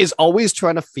is always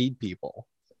trying to feed people.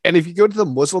 And if you go to the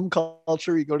Muslim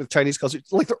culture, you go to the Chinese culture,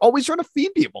 like they're always trying to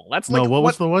feed people. That's like what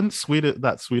was the one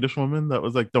that Swedish woman that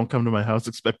was like, don't come to my house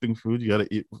expecting food. You got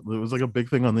to eat. It was like a big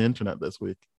thing on the internet this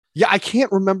week. Yeah, I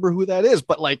can't remember who that is,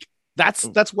 but like that's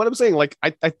what I'm saying. Like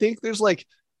I think there's like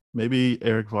maybe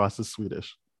Eric Voss is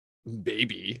Swedish.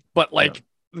 Maybe, but like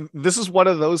this is one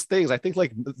of those things. I think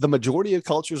like the majority of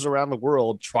cultures around the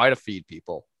world try to feed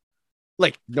people,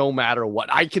 like no matter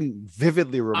what. I can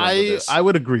vividly remember this. I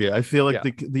would agree. I feel like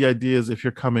the idea is if you're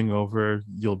coming over,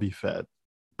 you'll be fed.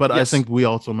 But I think we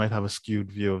also might have a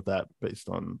skewed view of that based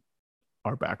on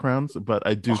our backgrounds. But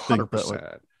I do 100%. Think that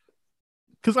like,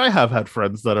 because I have had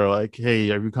friends that are like,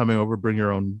 hey, are you coming over? Bring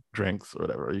your own drinks or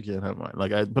whatever. You can't have mine.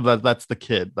 But that's the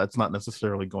kid. That's not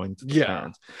necessarily going to the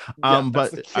parents.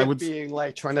 But I would being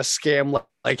like trying to scam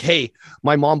like, hey,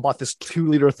 my mom bought this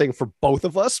 2-liter thing for both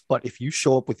of us, but if you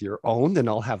show up with your own, then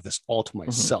I'll have this all to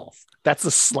myself. That's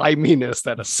the sliminess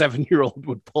that a 7-year-old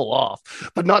would pull off,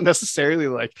 but not necessarily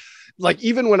like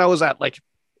even when I was at like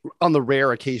on the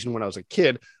rare occasion when I was a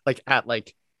kid, like at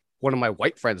like one of my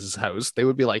white friends' house, they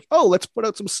would be like, oh, let's put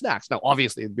out some snacks. Now,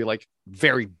 obviously, it'd be like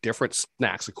very different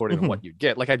snacks according to what you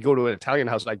get. Like, I'd go to an Italian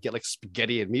house and I'd get like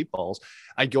spaghetti and meatballs.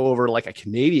 I'd go over to like a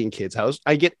Canadian kid's house.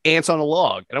 I get ants on a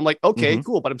log. And I'm like, okay,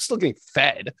 cool. But I'm still getting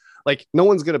fed. Like, no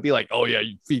one's going to be like, oh, yeah,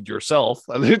 you feed yourself.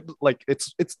 Like,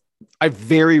 I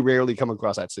very rarely come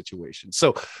across that situation.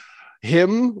 So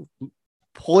him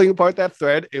pulling apart that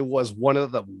thread, it was one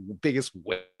of the biggest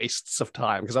wastes of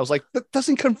time because I was like, that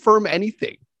doesn't confirm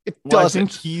anything. It doesn't. I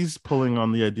think he's pulling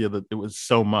on the idea that it was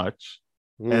so much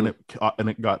and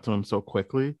it got to him so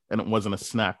quickly, and it wasn't a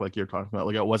snack like you're talking about.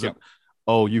 Like, it wasn't,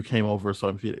 oh, you came over, so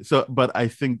I'm feeding. So, but I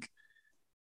think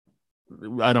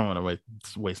I don't want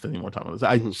to waste any more time on this.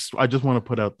 I Mhm. I just want to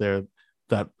put out there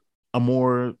that a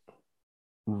more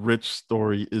rich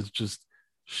story is just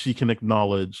she can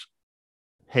acknowledge,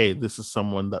 hey, this is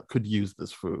someone that could use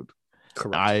this food.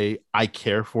 Correct. I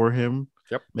care for him.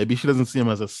 Yep. Maybe she doesn't see him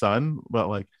as a son, but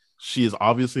like she is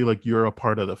obviously like, you're a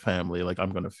part of the family. Like,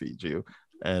 I'm gonna feed you,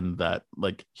 and that,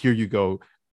 like, here you go.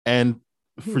 And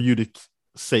for you to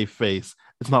save face,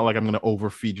 it's not like I'm gonna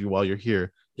overfeed you while you're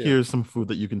here. Yeah. Here's some food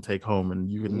that you can take home and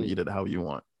you can Mhm. eat it how you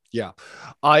want. Yeah.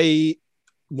 I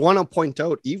want to point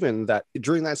out even that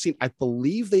during that scene, I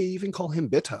believe they even call him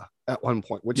Bitta at one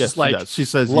point, which Yes, is like she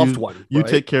says, loved one. you right?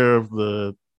 take care of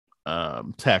the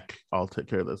tech, I'll take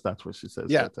care of this. That's what she says.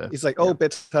 Yeah. Bitta. He's like, oh, Yeah.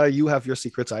 Bitta, you have your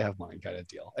secrets, I have mine, kind of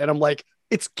deal. And I'm like,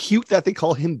 it's cute that they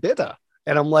call him Bitta.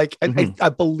 And I'm like, Mhm. I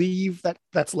believe that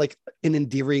that's like an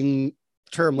endearing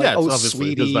term, like, Yeah, it's oh,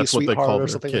 obviously, 'cause sweetie, that's what they sweetheart, call or their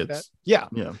something like that. kids. Yeah.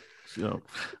 Yeah. You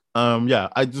know, yeah,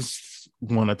 I just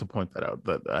wanted to point that out,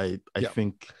 that I Yeah.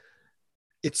 think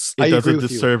It's it I does a agree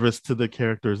with you. disservice to the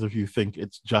characters if you think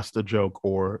it's just a joke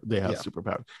or they have Yeah.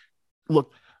 superpowers.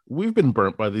 Look, we've been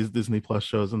burnt by these Disney Plus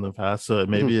shows in the past, so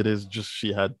maybe Mm-hmm. it is just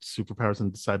she had superpowers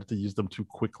and decided to use them to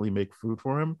quickly make food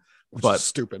for him. Which But is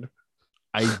stupid.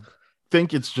 I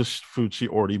think it's just food she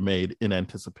already made in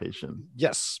anticipation.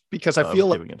 Yes, because I of feel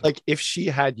giving it. like if she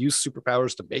had used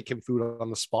superpowers to make him food on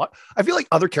the spot, I feel like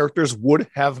other characters would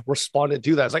have responded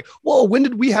to that. It's like, well, when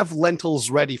did we have lentils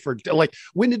ready for, like,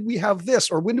 when did we have this,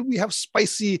 or when did we have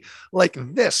spicy like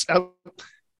this?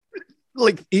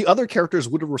 Like, the other characters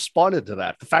would have responded to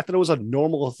that. The fact that it was a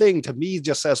normal thing to me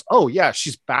just says, oh yeah,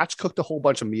 she's batch cooked a whole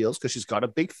bunch of meals because she's got a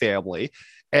big family,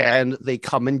 and they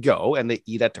come and go and they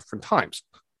eat at different times.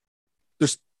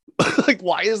 There's like,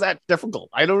 why is that difficult?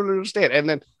 I don't understand. And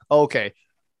then, okay,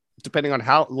 depending on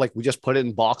how, like, we just put it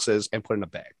in boxes and put it in a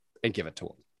bag and give it to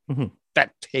him. Mhm.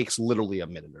 That takes literally a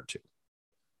minute or two.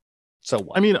 So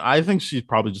what? I mean, I think she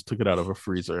probably just took it out of a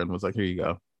freezer and was like, here you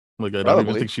go. Like, I don't even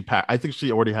Probably. think she packed. I think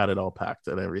she already had it all packed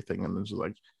and everything, and then she's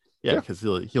like, yeah, Yeah. because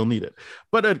he'll need it.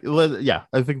 But yeah,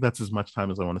 I think that's as much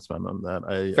time as I want to spend on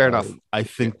that. Fair enough. I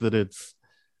think that it's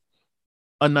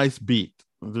a nice beat.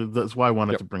 That's why I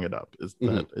wanted Yep. to bring it up, is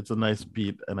Mhm. that it's a nice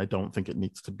beat, and I don't think it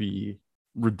needs to be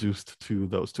reduced to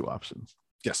those two options.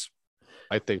 Yes.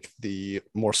 I think the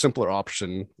more simpler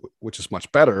option, which is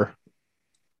much better,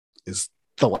 is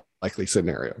the likely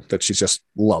scenario that she just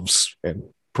loves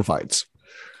and provides.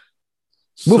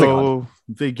 Moving So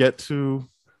they get to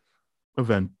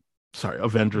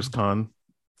Avengers Con.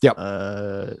 Yep.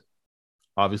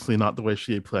 Obviously not the way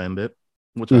she had planned it,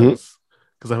 which Mhm.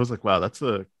 I was like, wow, that's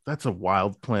a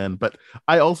wild plan. But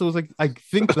I also was like, I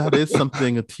think that is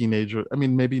something a teenager, I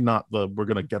mean, maybe not the we're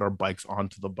gonna get our bikes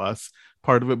onto the bus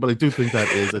part of it, but I do think that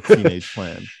is a teenage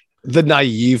plan. The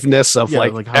naiveness of Yeah,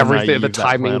 like how everything, the naive that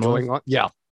timing plan going was. on. Yeah.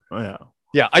 Oh, yeah.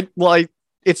 Yeah.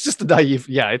 It's just a naive.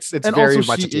 Yeah. It's And very also,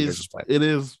 much a teenager's plan. it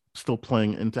is still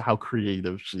playing into how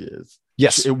creative she is.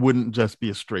 Yes. It wouldn't just be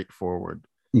a straightforward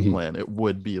Mhm. plan. It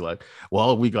would be like,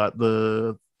 well, we got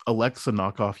the Alexa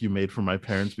knockoff you made for my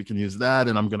parents. We can use that,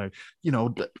 and I'm gonna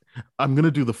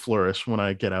do the flourish when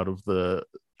I get out of the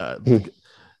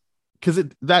because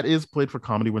that is played for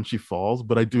comedy when she falls.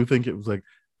 But I do think it was like,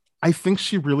 I think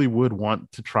she really would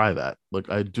want to try that. Like,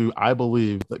 I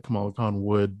believe that Kamala Khan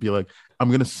would be like, I'm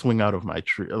gonna swing out of my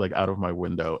tree, like out of my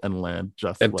window, and land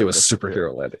just And like do a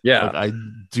superhero landing. Yeah. Like,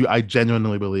 I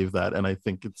genuinely believe that, and I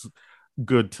think it's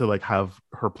good to like have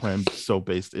her plan so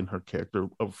based in her character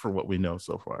for what we know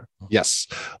so far. Yes.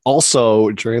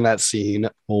 Also, during that scene,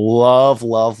 love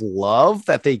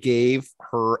that they gave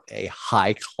her a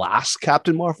high class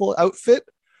Captain Marvel outfit,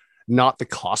 not the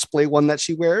cosplay one that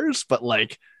she wears, but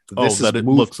like It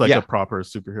looks like a proper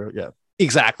superhero. Yeah,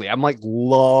 exactly. I'm like,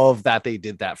 love that they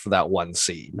did that for that one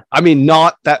scene. I mean,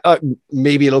 not that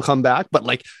maybe it'll come back, but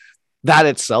like that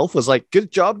itself was like, good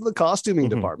job to the costuming Mhm.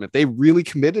 department. They really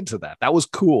committed to that. That was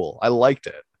cool. I liked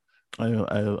it.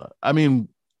 I mean,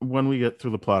 when we get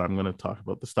through the plot, I'm going to talk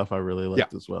about the stuff I really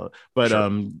liked as well. But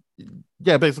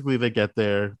Sure. Basically they get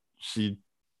there.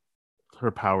 Her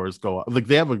powers go up. Like,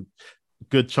 they have a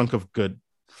good chunk of good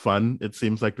fun, it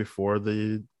seems like, before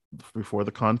the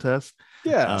contest.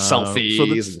 Yeah, selfies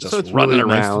and just it's running really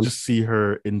nice around. to just see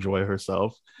her enjoy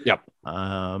herself. Yep.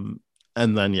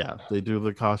 And then they do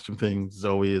the costume thing.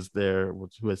 Zoe is there,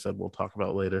 who I said we'll talk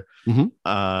about later. Mhm.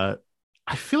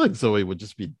 I feel like Zoe would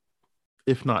just be,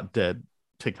 if not dead,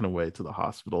 taken away to the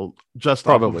hospital just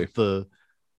Probably. off of the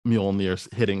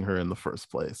Mjolnir hitting her in the first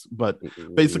place. But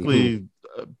basically,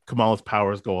 Kamala's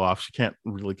powers go off. She can't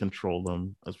really control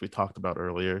them, as we talked about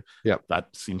earlier. Yep.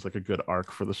 That seems like a good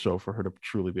arc for the show, for her to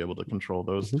truly be able to control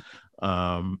those.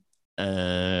 Mhm.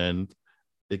 And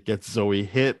it gets Zoe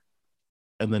hit,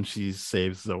 and then she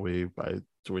saves Zoe by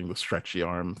doing the stretchy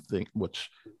arm thing, which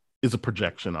is a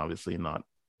projection, obviously, not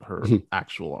her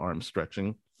actual arm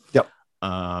stretching. Yep.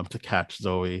 To catch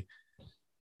Zoe.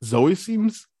 Zoe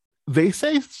seems, they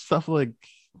say stuff like,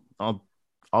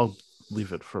 I'll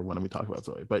leave it for when we talk about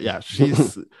Zoe. But yeah,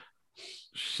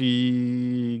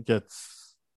 she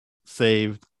gets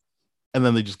saved, and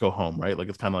then they just go home, right? Like,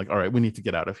 it's kind of like, all right, we need to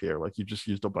get out of here. Like, you just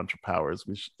used a bunch of powers.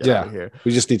 We should get out of here.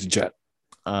 We just need to jet.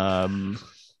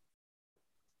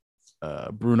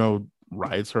 Bruno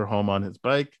rides her home on his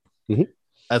bike.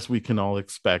 As we can all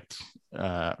expect,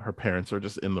 her parents are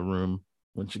just in the room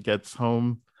when she gets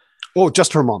home. Oh,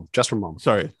 just her mom.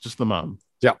 Sorry, just the mom.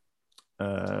 Yeah.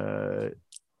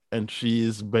 And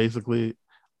she's basically,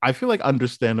 I feel like,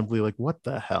 understandably, like, what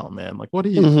the hell, man? Like, what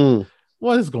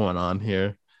is going on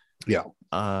here? Yeah.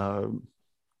 I'm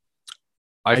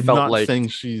felt not like saying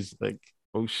she's like,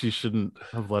 oh, she shouldn't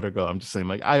have let her go. I'm just saying,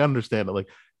 like, I understand it. Like,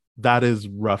 that is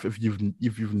rough. If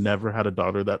you've never had a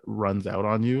daughter that runs out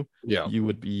on you, you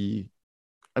would be.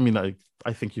 I mean,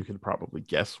 I think you could probably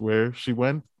guess where she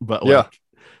went, but like,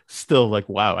 still, like,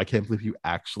 wow, I can't believe you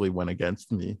actually went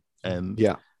against me. And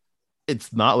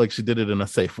it's not like she did it in a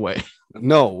safe way.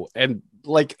 No, and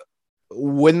like,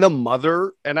 when the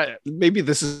mother, and maybe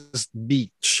this is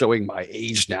me showing my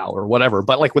age now or whatever,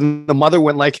 but like, when the mother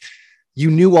went like,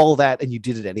 you knew all that and you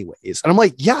did it anyways. And I'm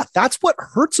like, yeah, that's what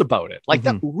hurts about it. Like,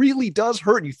 that really does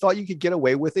hurt. You thought you could get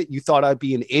away with it. You thought I'd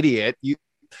be an idiot. You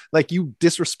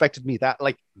disrespected me that.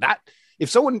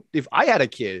 If I had a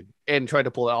kid and tried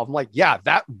to pull it off, I'm like, yeah,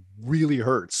 that really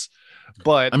hurts.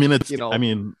 But I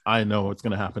mean, I know what's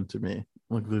going to happen to me.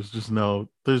 Like,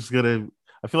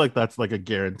 I feel like that's like a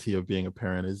guarantee of being a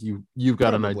parent, is you've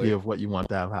got an idea of what you want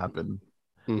to have happen.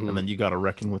 And then you got to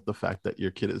reckon with the fact that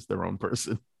your kid is their own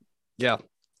person. Yeah.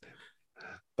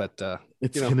 But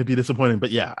it's going to be disappointing.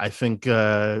 But yeah, I think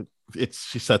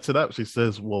she sets it up. She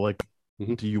says, well, like,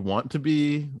 do you want to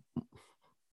be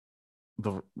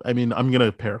I'm going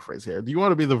to paraphrase here. Do you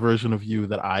want to be the version of you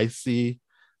that I see?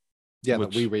 Yeah,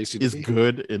 that we raised you to be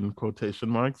good in quotation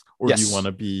marks, or do you want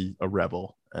to be a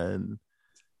rebel? And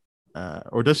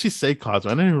or does she say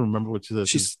cosmic? I don't even remember what she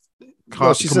says.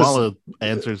 Kamala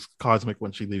answers cosmic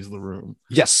when she leaves the room.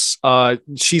 Yes.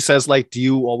 She says, like, do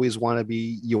you always want to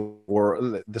be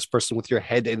this person with your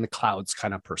head in the clouds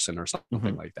kind of person, or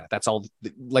something like that? That's all.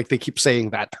 Like, they keep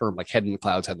saying that term, like, head in the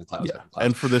clouds, head in the clouds. Yeah.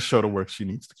 And for this show to work, she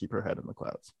needs to keep her head in the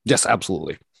clouds. Yes,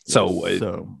 absolutely.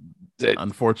 So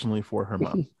unfortunately for her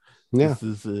mom. Yeah,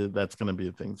 that's going to be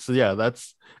a thing. So yeah,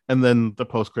 and then the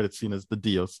post-credit scene is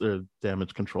the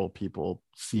damage control people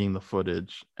seeing the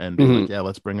footage and being like, yeah,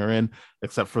 let's bring her in,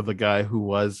 except for the guy who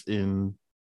was in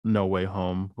No Way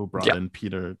Home, who brought in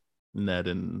Peter, Ned,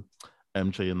 and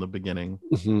MJ in the beginning,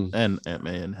 and Aunt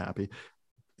May and Happy.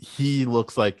 He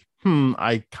looks like,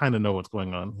 I kind of know what's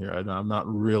going on here. I'm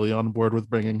not really on board with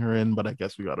bringing her in, but I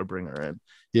guess we got to bring her in.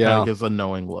 Yeah, gives a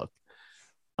knowing look.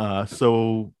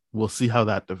 So we'll see how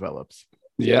that develops.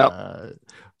 Yeah.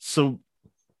 So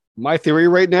my theory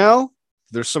right now,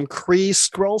 there's some Kree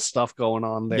Skrull stuff going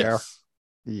on there. Yes.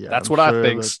 Yeah, that's what I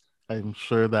think. I'm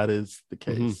sure that is the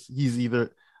case. He's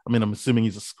either, I'm assuming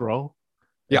he's a Skrull.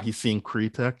 Yeah. He's seeing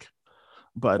Kree tech,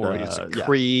 but or he's a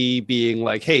Kree being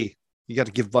like, hey, you got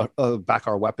to give back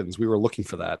our weapons. We were looking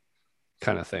for that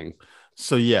kind of thing.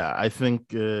 So yeah, I think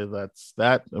that's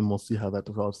that, and we'll see how that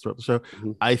develops throughout the show.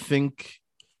 I think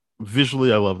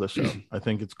visually, I love the show. I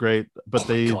think it's great, but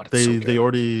they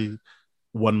already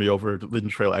won me over in the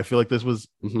trailer. I feel like this was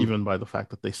even by the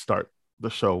fact that they start the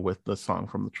show with the song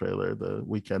from the trailer, the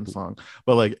Weekend song,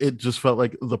 but like, it just felt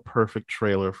like the perfect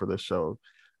trailer for this show,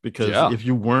 because if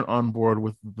you weren't on board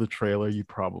with the trailer, you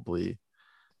probably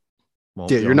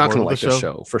you're not going to like the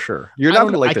show for sure. You're not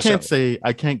going to like the show.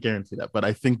 I can't guarantee that, but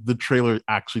I think the trailer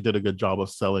actually did a good job of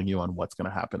selling you on what's going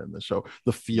to happen in the show,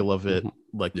 the feel of it,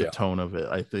 like the tone of it.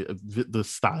 I think the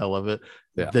style of it,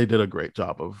 they did a great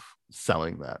job of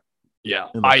selling that. Yeah,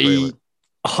 I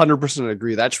 100%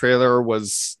 agree. That trailer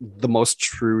was the most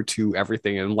true to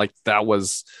everything, and like, that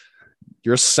was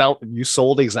you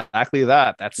sold exactly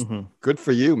that. That's good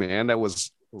for you, man. That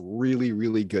was really,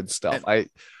 really good stuff.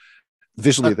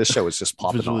 Visually, this show is just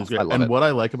popping off. I love it. What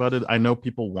I like about it, I know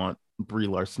people want Brie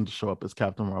Larson to show up as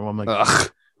Captain Marvel. I'm like,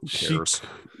 who cares?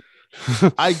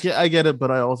 I get it,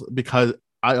 but I also, because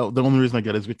the only reason I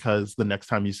get it is because the next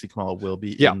time you see Kamala will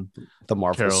be in the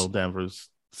Marvels, Carol Danvers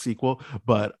sequel.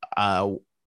 But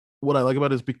what I like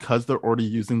about it is because they're already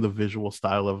using the visual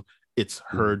style of it's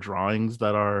her drawings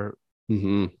that are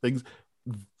things.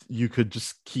 You could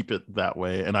just keep it that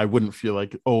way, and I wouldn't feel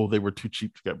like, oh, they were too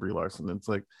cheap to get Brie Larson. It's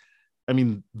like, I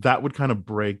mean, that would kind of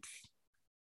break.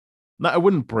 No, I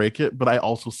wouldn't break it, but I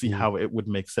also see how it would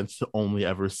make sense to only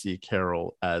ever see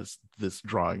Carol as this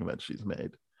drawing that she's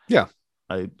made. Yeah.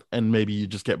 And maybe you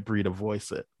just get Brie to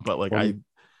voice it, but like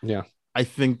I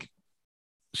think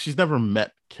she's never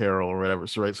met Carol or whatever,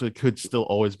 so right, so it could still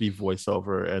always be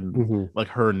voiceover and like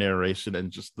her narration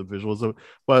and just the visuals of.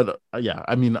 But yeah,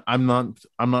 I mean, I'm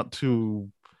not too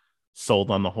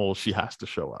sold on the whole she has to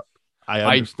show up. I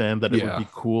understand that it would be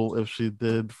cool if she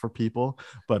did for people,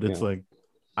 but it's like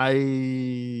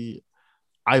I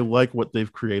like what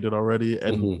they've created already,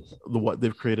 and what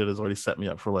they've created has already set me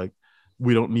up for like,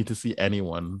 we don't need to see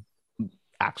anyone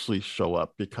actually show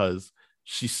up because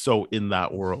she's so in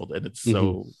that world and it's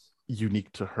so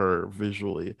unique to her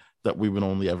visually that we would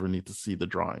only ever need to see the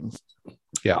drawings.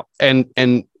 Yeah. And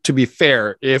to be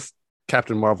fair, if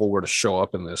Captain Marvel were to show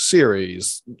up in this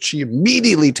series, she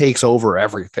immediately takes over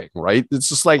everything, right? It's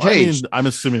just like, hey, I mean, I'm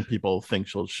assuming people think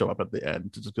she'll show up at the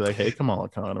end to just be like, hey, Kamala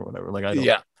Khan or whatever. Like, I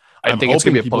think it's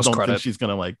gonna be a post credit. She's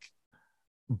gonna like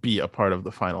be a part of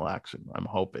the final action. I'm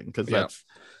hoping, because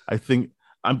I think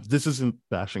this isn't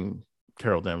bashing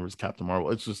Carol Danvers, Captain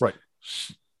Marvel. It's just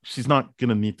she's not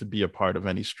gonna need to be a part of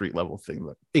any street level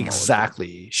thing.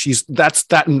 Exactly. That's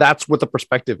what the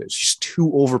perspective is. She's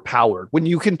too overpowered.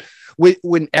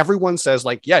 When everyone says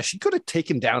like, yeah, she could have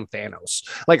taken down Thanos,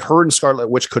 like her and Scarlet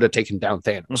Witch could have taken down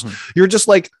Thanos. You're just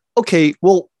like, okay,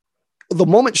 well, the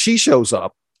moment she shows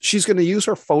up, she's going to use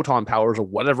her photon powers or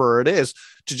whatever it is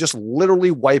to just literally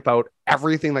wipe out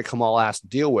everything that Kamala has to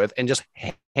deal with and just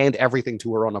hand everything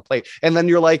to her on a plate. And then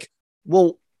you're like,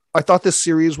 well, I thought this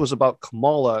series was about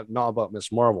Kamala, not about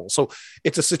Miss Marvel. So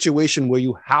it's a situation where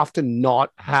you have to not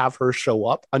have her show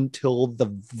up until the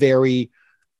very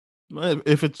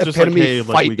if it's just like, hey,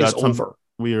 like we got some over.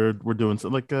 We're doing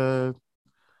something like the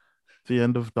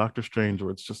end of Doctor Strange,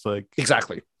 where it's just like,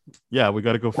 exactly. Yeah, we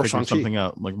got to go figure something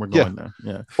out. Like, we're going there.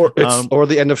 Yeah. Or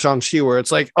the end of Shang-Chi, where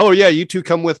it's like, oh yeah, you two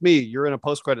come with me. You're in a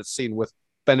post-credit scene with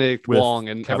Benedict Wong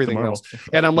and Captain everything Marvel. Else.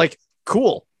 And I'm like,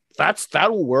 cool.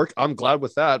 That'll work. I'm glad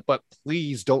with that, but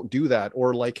please don't do that.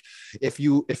 Or like if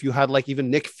you had like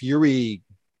even Nick Fury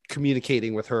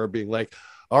communicating with her, being like,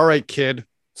 all right, kid,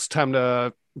 it's time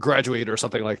to graduate or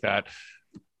something like that.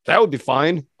 That would be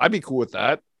fine. I'd be cool with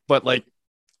that. But like,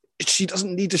 she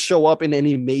doesn't need to show up in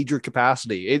any major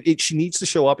capacity. She needs to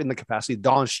show up in the capacity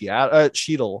Don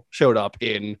Cheadle showed up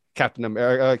in Captain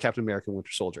America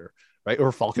Winter Soldier, right?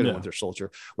 Or Falcon and Winter Soldier,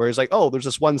 where he's like, oh, there's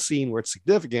this one scene where it's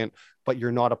significant, but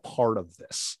you're not a part of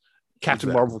this.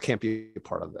 Captain Marvel can't be a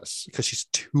part of this because she's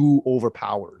too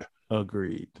overpowered.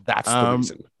 Agreed. That's the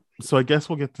reason. So I guess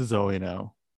we'll get to Zoe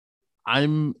now.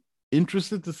 I'm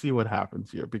interested to see what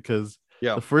happens here, because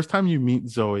the first time you meet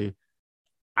Zoe,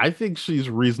 I think she's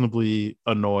reasonably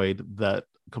annoyed that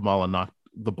Kamala knocked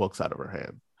the books out of her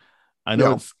hand. I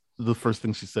know it's the first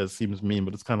thing she says seems mean,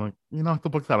 but it's kind of like, you knocked the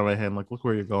books out of my hand. Like, look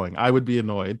where you're going. I would be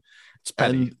annoyed. It's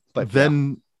petty. But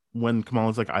then when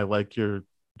Kamala's like, I like your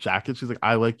jacket, she's like,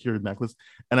 I like your necklace.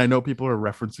 And I know people are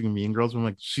referencing Mean Girls, but I'm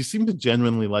like, she seemed to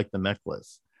genuinely like the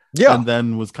necklace. Yeah. And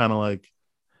then was kind of like,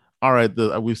 all right,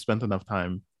 we've spent enough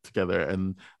time together.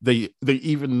 And they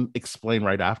even explain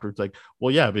right after, it's like,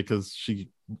 well, yeah, because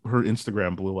her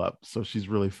Instagram blew up, so she's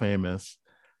really famous.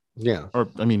 Yeah. Or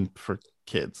I mean, for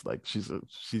kids, like she's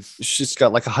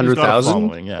got like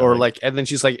 100,000, or like, and then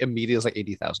she's like immediately it's like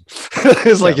 80,000.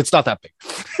 It's like, it's not that big.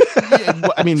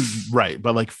 I mean, right,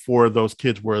 but like for those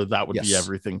kids where that would be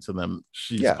everything to them,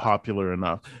 she's popular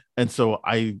enough. And so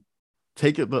I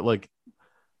take it that like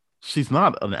she's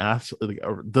not an ass,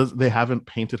 they haven't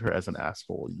painted her as an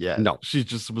asshole yet. No, she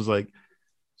just was like,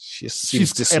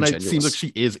 she's and it seems like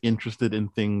she is interested in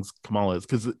things Kamala is,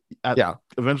 because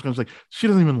Avengers comes like, she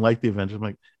doesn't even like the Avengers. I'm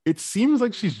like, it seems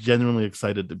like she's genuinely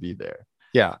excited to be there.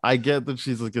 Yeah, I get that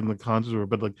she's like in the conscious,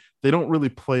 but like they don't really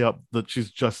play up that she's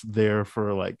just there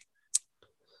for like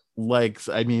likes.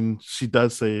 I mean, she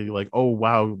does say like, oh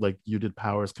wow, like you did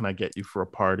powers, can I get you for a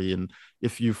party, and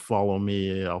if you follow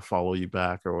me I'll follow you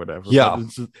back or whatever.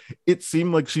 It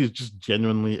seemed like she's just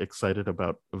genuinely excited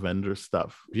about Avengers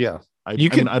stuff. I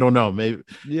mean, I don't know, maybe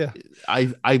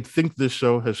I think this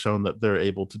show has shown that they're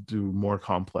able to do more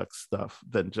complex stuff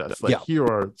than just like, here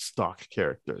are stock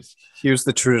characters, here's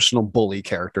the traditional bully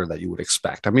character that you would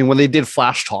expect. I mean, when they did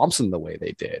Flash Thompson the way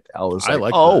they did, I was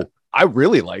like, I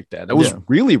really liked that. It was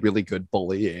really, really good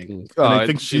bullying. And I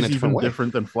think she's even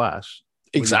different than Flash.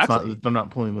 Exactly. They're not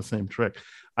pulling the same trick.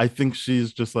 I think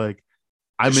she's just like,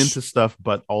 I'm into stuff,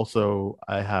 but also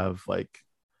I have like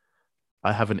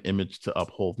I have an image to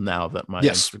uphold now that my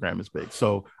Yes. Instagram is big.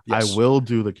 So Yes. I will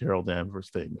do the Carol Danvers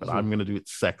thing, but Mhm. I'm gonna do it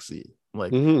sexy.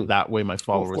 Like Mhm. that way my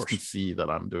followers course. can see that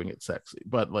I'm doing it sexy.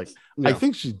 But like Yeah. I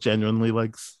think she genuinely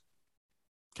likes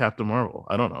Captain Marvel.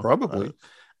 I don't know. Probably.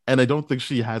 And I don't think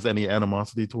she has any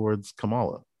animosity towards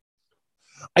Kamala.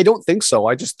 I don't think so.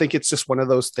 I just think it's just one of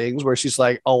those things where she's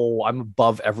like, oh, I'm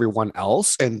above everyone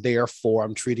else, and therefore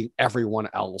I'm treating everyone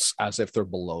else as if they're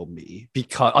below me,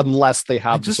 because unless they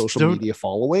have the just social don't- media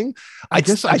following. I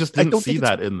just didn't don't see think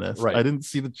it's- that in this. right. I didn't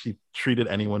see that she treated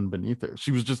anyone beneath her.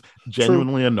 She was just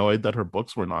genuinely annoyed that her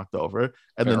books were knocked over.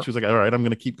 And then Fair. she was like, all right, I'm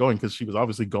going to keep going, because she was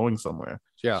obviously going somewhere.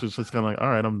 Yeah. She was just kind of like, all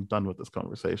right, I'm done with this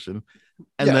conversation.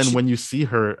 And Yeah, then she- when you see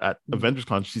her at Avengers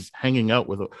Con, she's hanging out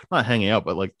with, not hanging out,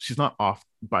 but like she's not off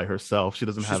by herself. She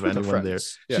doesn't She's have with her anyone there.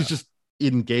 friends. Yeah. She's just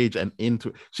engaged and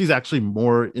into, she's actually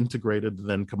more integrated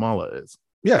than Kamala is.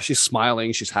 Yeah, she's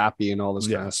smiling, she's happy, and all this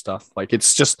Yeah. kind of stuff. Like,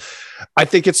 it's just, I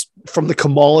think it's from the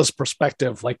Kamala's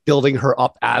perspective, like building her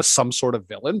up as some sort of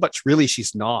villain, but really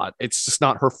she's not. It's just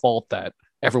not her fault that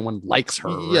everyone likes her.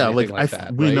 or Yeah, anything like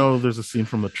that, we right? know there's a scene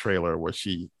from the trailer where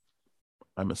she,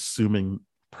 I'm assuming,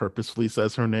 purposefully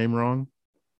says her name wrong.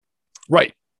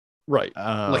 Right. Like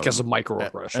as a Um,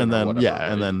 microaggression. and or then whatever,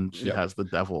 right? and then she Yeah. has the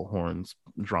devil horns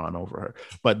drawn over her.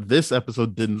 But this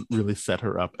episode didn't really set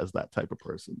her up as that type of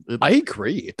person. I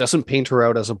agree. It doesn't paint her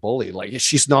out as a bully. Like,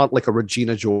 she's not like a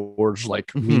Regina George,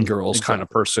 like Mean Mhm, Girls kind of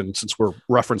person, since we're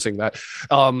referencing that.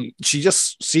 She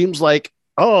just seems like,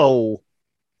 oh,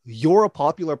 you're a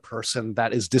popular person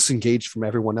that is disengaged from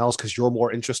everyone else because you're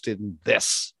more interested in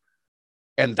this.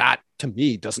 And that to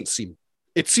me doesn't seem,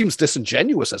 it seems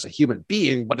disingenuous as a human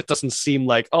being, but it doesn't seem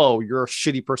like, oh, you're a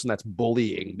shitty person that's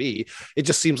bullying me. It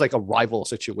just seems like a rival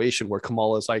situation where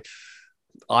Kamala is like,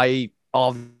 I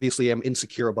obviously am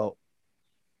insecure about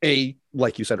A,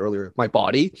 like you said earlier, my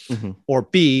body, Mhm. or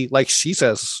B, like she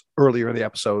says earlier in the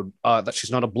episode, that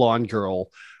she's not a blonde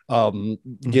girl,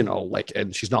 you know, like,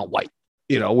 and she's not white,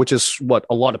 you know, which is what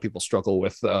a lot of people struggle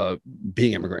with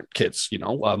being immigrant kids, you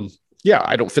know. Yeah,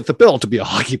 I don't fit the bill to be a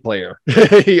hockey player,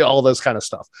 all this kind of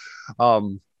stuff.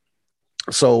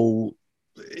 So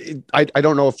I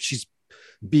don't know if she's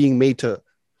being made to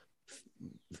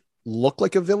look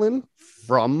like a villain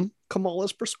from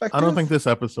Kamala's perspective. I don't think this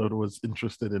episode was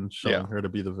interested in showing Yeah. her to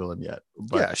be the villain yet.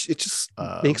 But Yeah, it just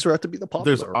makes her out to be the popular.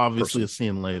 there's obviously person. a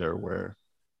scene later where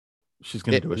she's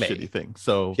going It to do a may. shitty thing.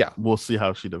 So Yeah. we'll see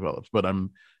how she develops. But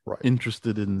I'm Right.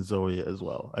 interested in Zoe as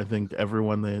well. I think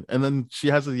everyone and then she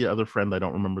has the other friend I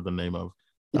don't remember the name of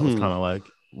that was Mhm. kind of like,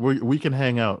 we can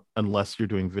hang out unless you're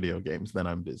doing video games, then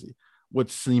I'm busy,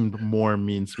 which seemed more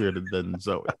mean-spirited than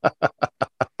Zoe.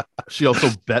 She also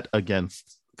bet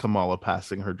against Kamala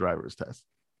passing her driver's test.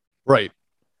 Right.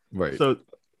 So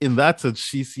in that sense,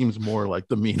 she seems more like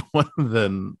the mean one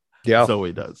than Yeah,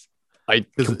 Zoe does. I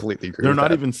 'Cause completely agree. They're with not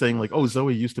that. even saying like, oh,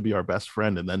 Zoe used to be our best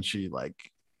friend and then she like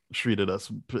treated us.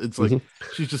 It's like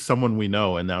she's just someone we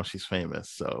know and now she's famous.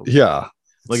 So Yeah.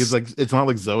 like it's not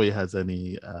like Zoe has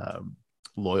any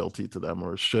loyalty to them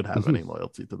or should have any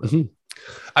loyalty to them. Mhm.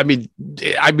 I mean,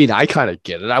 I kind of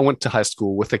get it. I went to high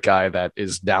school with a guy that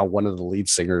is now one of the lead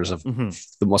singers of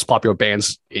Mhm. the most popular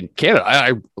bands in Canada.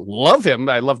 I love him.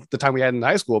 I love the time we had in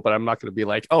high school, but I'm not going to be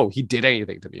like, oh, he did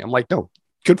anything to me. I'm like, no,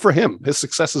 good for him. His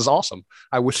success is awesome.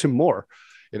 I wish him more.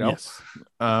 You know? Yes.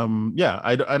 Yeah.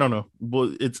 I don't know.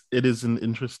 Well, it is an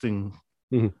interesting.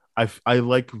 Mhm. I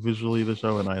like visually the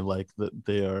show, and I like that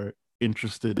they are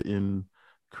interested in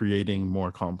creating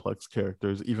more complex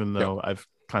characters, even though I've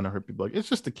kind of heard people like it's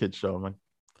just a kid show. I'm like,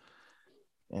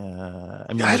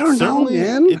 I mean, I don't know,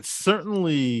 man. It's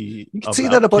certainly You can say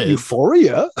that about kids.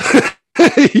 Euphoria. I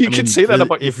can mean, say that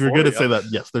about if you're going to say Euphoria.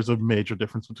 that, yes, there's a major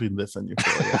difference between this and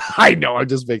Euphoria. I know, I'm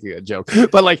just making a joke,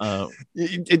 but like, Uh,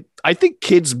 I think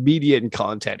kids' media and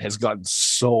content has gotten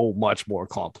so much more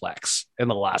complex in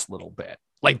the last little bit,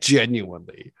 like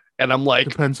genuinely. And I'm like,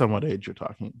 depends on what age you're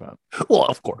talking about. well,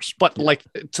 of course, but like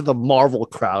to the Marvel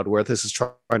crowd where this is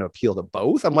trying to appeal to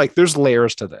both, I'm like, there's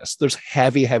layers to this. There's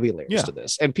heavy layers Yeah. to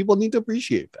this. And people need to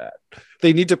appreciate that.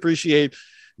 They need to appreciate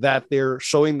that they're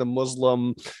showing the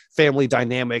Muslim family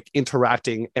dynamic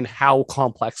interacting and how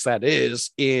complex that is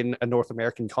in a North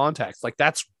American context. Like,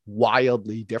 that's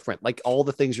wildly different. Like all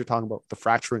the things you're talking about, the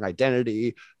fracturing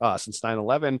identity since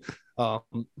 9/11,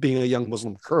 being a young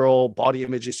Muslim girl, body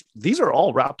images, these are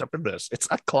all wrapped up in this. It's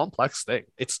a complex thing.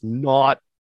 It's not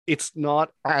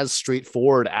as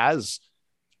straightforward as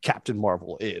Captain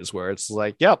Marvel is, where it's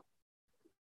like, yep,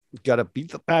 gotta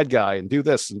beat the bad guy and do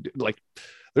this and like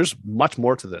there's much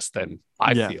more to this than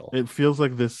I feel. It feels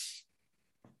like this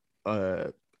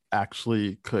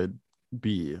actually could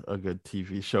be a good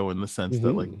TV show in the sense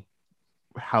that like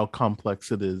how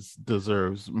complex it is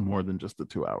deserves more than just the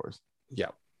 2 hours. Yeah.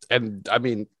 And I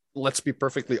mean, let's be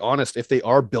perfectly honest. If they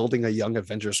are building a Young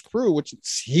Avengers crew, which it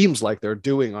seems like they're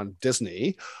doing on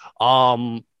Disney,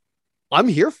 I'm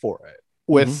here for it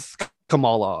with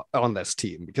Kamala on this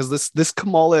team, because this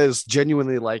Kamala is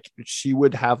genuinely like, she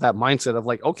would have that mindset of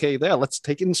like, okay, there, let's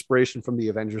take inspiration from the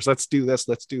Avengers. Let's do this,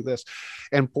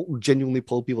 and genuinely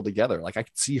pull people together. Like, I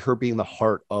could see her being the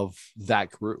heart of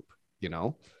that group, you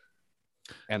know,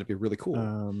 and it'd be really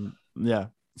cool. Yeah.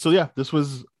 So yeah, this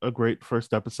was a great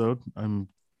first episode. I'm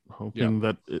hoping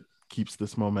that it keeps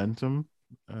this momentum.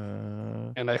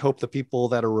 And I hope the people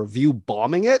that are review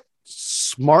bombing it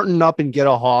smarten up and get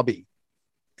a hobby.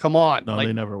 Come on. No, like,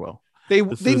 they never will.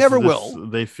 They never will.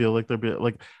 They feel like they're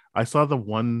like, I saw the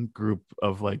one group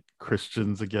of like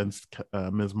Christians against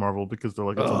Ms. Marvel because they're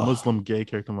like, it's a Muslim gay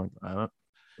character. I'm like, I don't.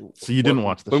 So you didn't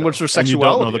watch the show. When was her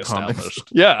sexuality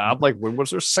established? Yeah, I'm like, when was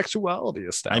her sexuality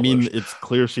established? I mean, it's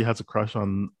clear she has a crush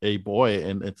on a boy,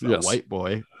 and it's a white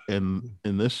boy in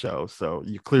this show. So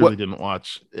you clearly didn't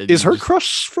watch. Is her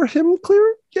crush for him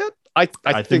clear yet? I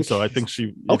think so. I think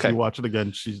she. If you watch it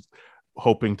again, she's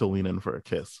hoping to lean in for a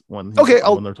kiss when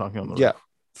they're talking on the roof.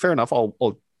 Fair enough.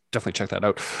 I'll definitely check that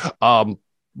out.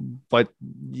 But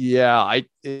yeah, I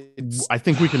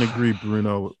think we can agree,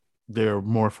 Bruno. They're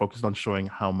more focused on showing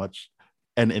how much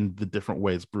and in the different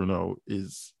ways Bruno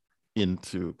is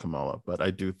into Kamala, but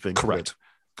I do think that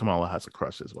Kamala has a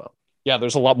crush as well. Yeah,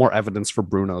 there's a lot more evidence for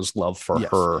Bruno's love for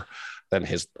her than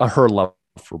her love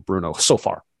for Bruno so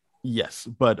far. Yes,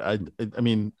 but I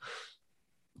mean,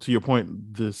 to your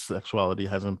point, this sexuality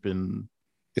hasn't been.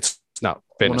 It's not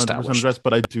been established. Addressed,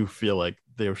 but I do feel like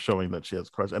they're showing that she has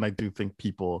a crush, and I do think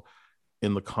people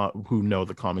in the who know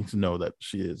the comics know that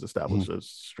she is established as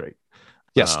straight.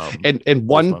 Yes, and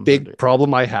one big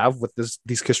problem I have with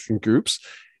these Christian groups,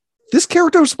 this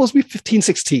character is supposed to be 15,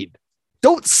 16.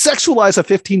 Don't sexualize a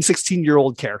 15,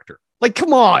 16-year-old character. Like,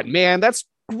 come on, man, that's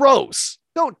gross.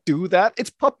 Don't do that.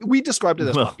 It's puppy. We described it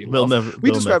as puppy love.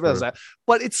 We described it as that,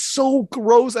 but it's so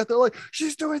gross that they're like,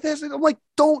 she's doing this, and I'm like,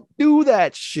 don't do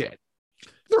that shit.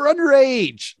 They're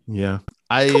underage. Yeah,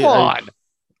 come on.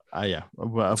 Yeah,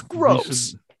 well, it's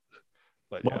gross.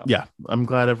 But I'm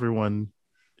glad everyone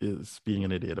is being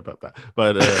an idiot about that.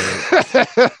 But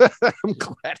I'm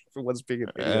glad everyone's being an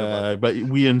idiot about that. But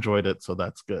we enjoyed it, so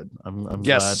that's good. I'm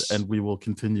glad, and we will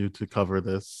continue to cover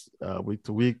this week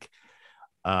to week.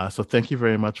 So thank you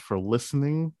very much for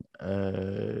listening.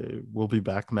 We'll be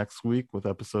back next week with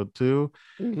episode 2.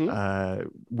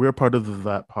 We're part of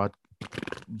the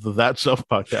That Shelf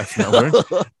Podcast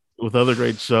Network. With other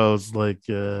great shows like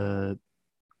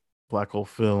Black Hole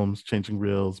Films, Changing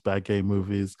Reels, Bad Gay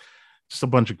Movies, just a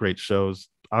bunch of great shows.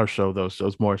 Our show, those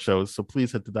shows, more shows. So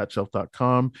please head to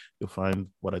thatshelf.com. You'll find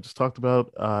what I just talked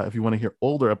about. If you want to hear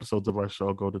older episodes of our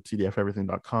show, go to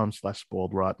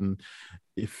tdfeverything.com/spoiledrotten.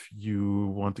 If you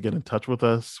want to get in touch with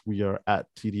us, we are at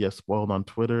tdspoiled on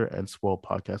Twitter and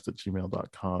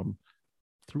spoiledpodcast@gmail.com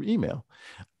through email.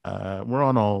 We're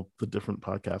on all the different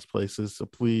podcast places, so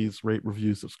please rate,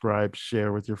 review, subscribe,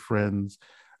 share with your friends,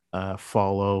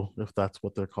 follow if that's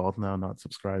what they're called now, not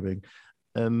subscribing,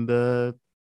 and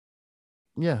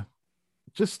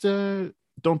just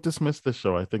don't dismiss this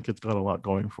show. I think it's got a lot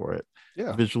going for it,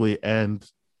 visually and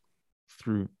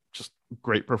through just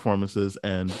great performances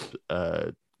and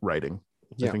writing.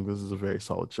 I think this is a very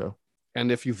solid show.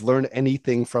 And if you've learned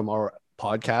anything from our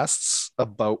podcasts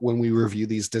about when we review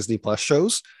these Disney Plus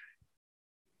shows,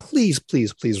 please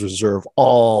reserve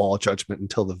all judgment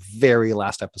until the very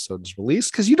last episode is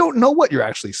released, because you don't know what you're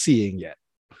actually seeing yet.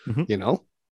 You know,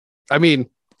 I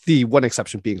mean, the one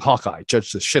exception being Hawkeye.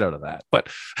 Judge the shit out of that, but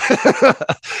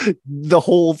the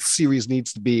whole series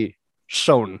needs to be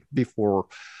shown before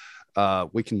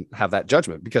we can have that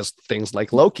judgment, because things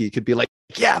like Loki could be like,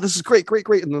 yeah, this is great,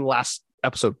 and then the last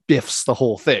episode biffs the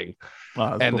whole thing.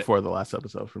 And before the last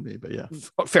episode for me, but yeah,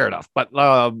 fair enough. But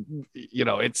you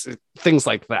know, it's things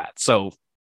like that. So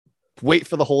wait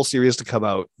for the whole series to come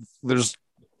out. There's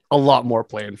a lot more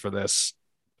planned for this.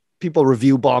 People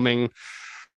review bombing.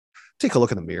 Take a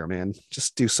look in the mirror, man.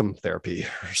 Just do some therapy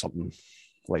or something.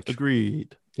 Like,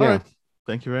 agreed. Yeah. All right.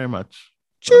 Thank you very much.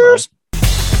 Cheers. Bye-bye.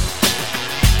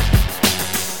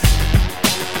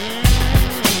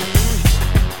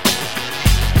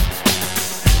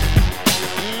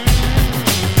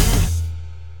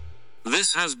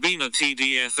 This has been a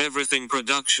TDF Everything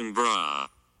production, brah.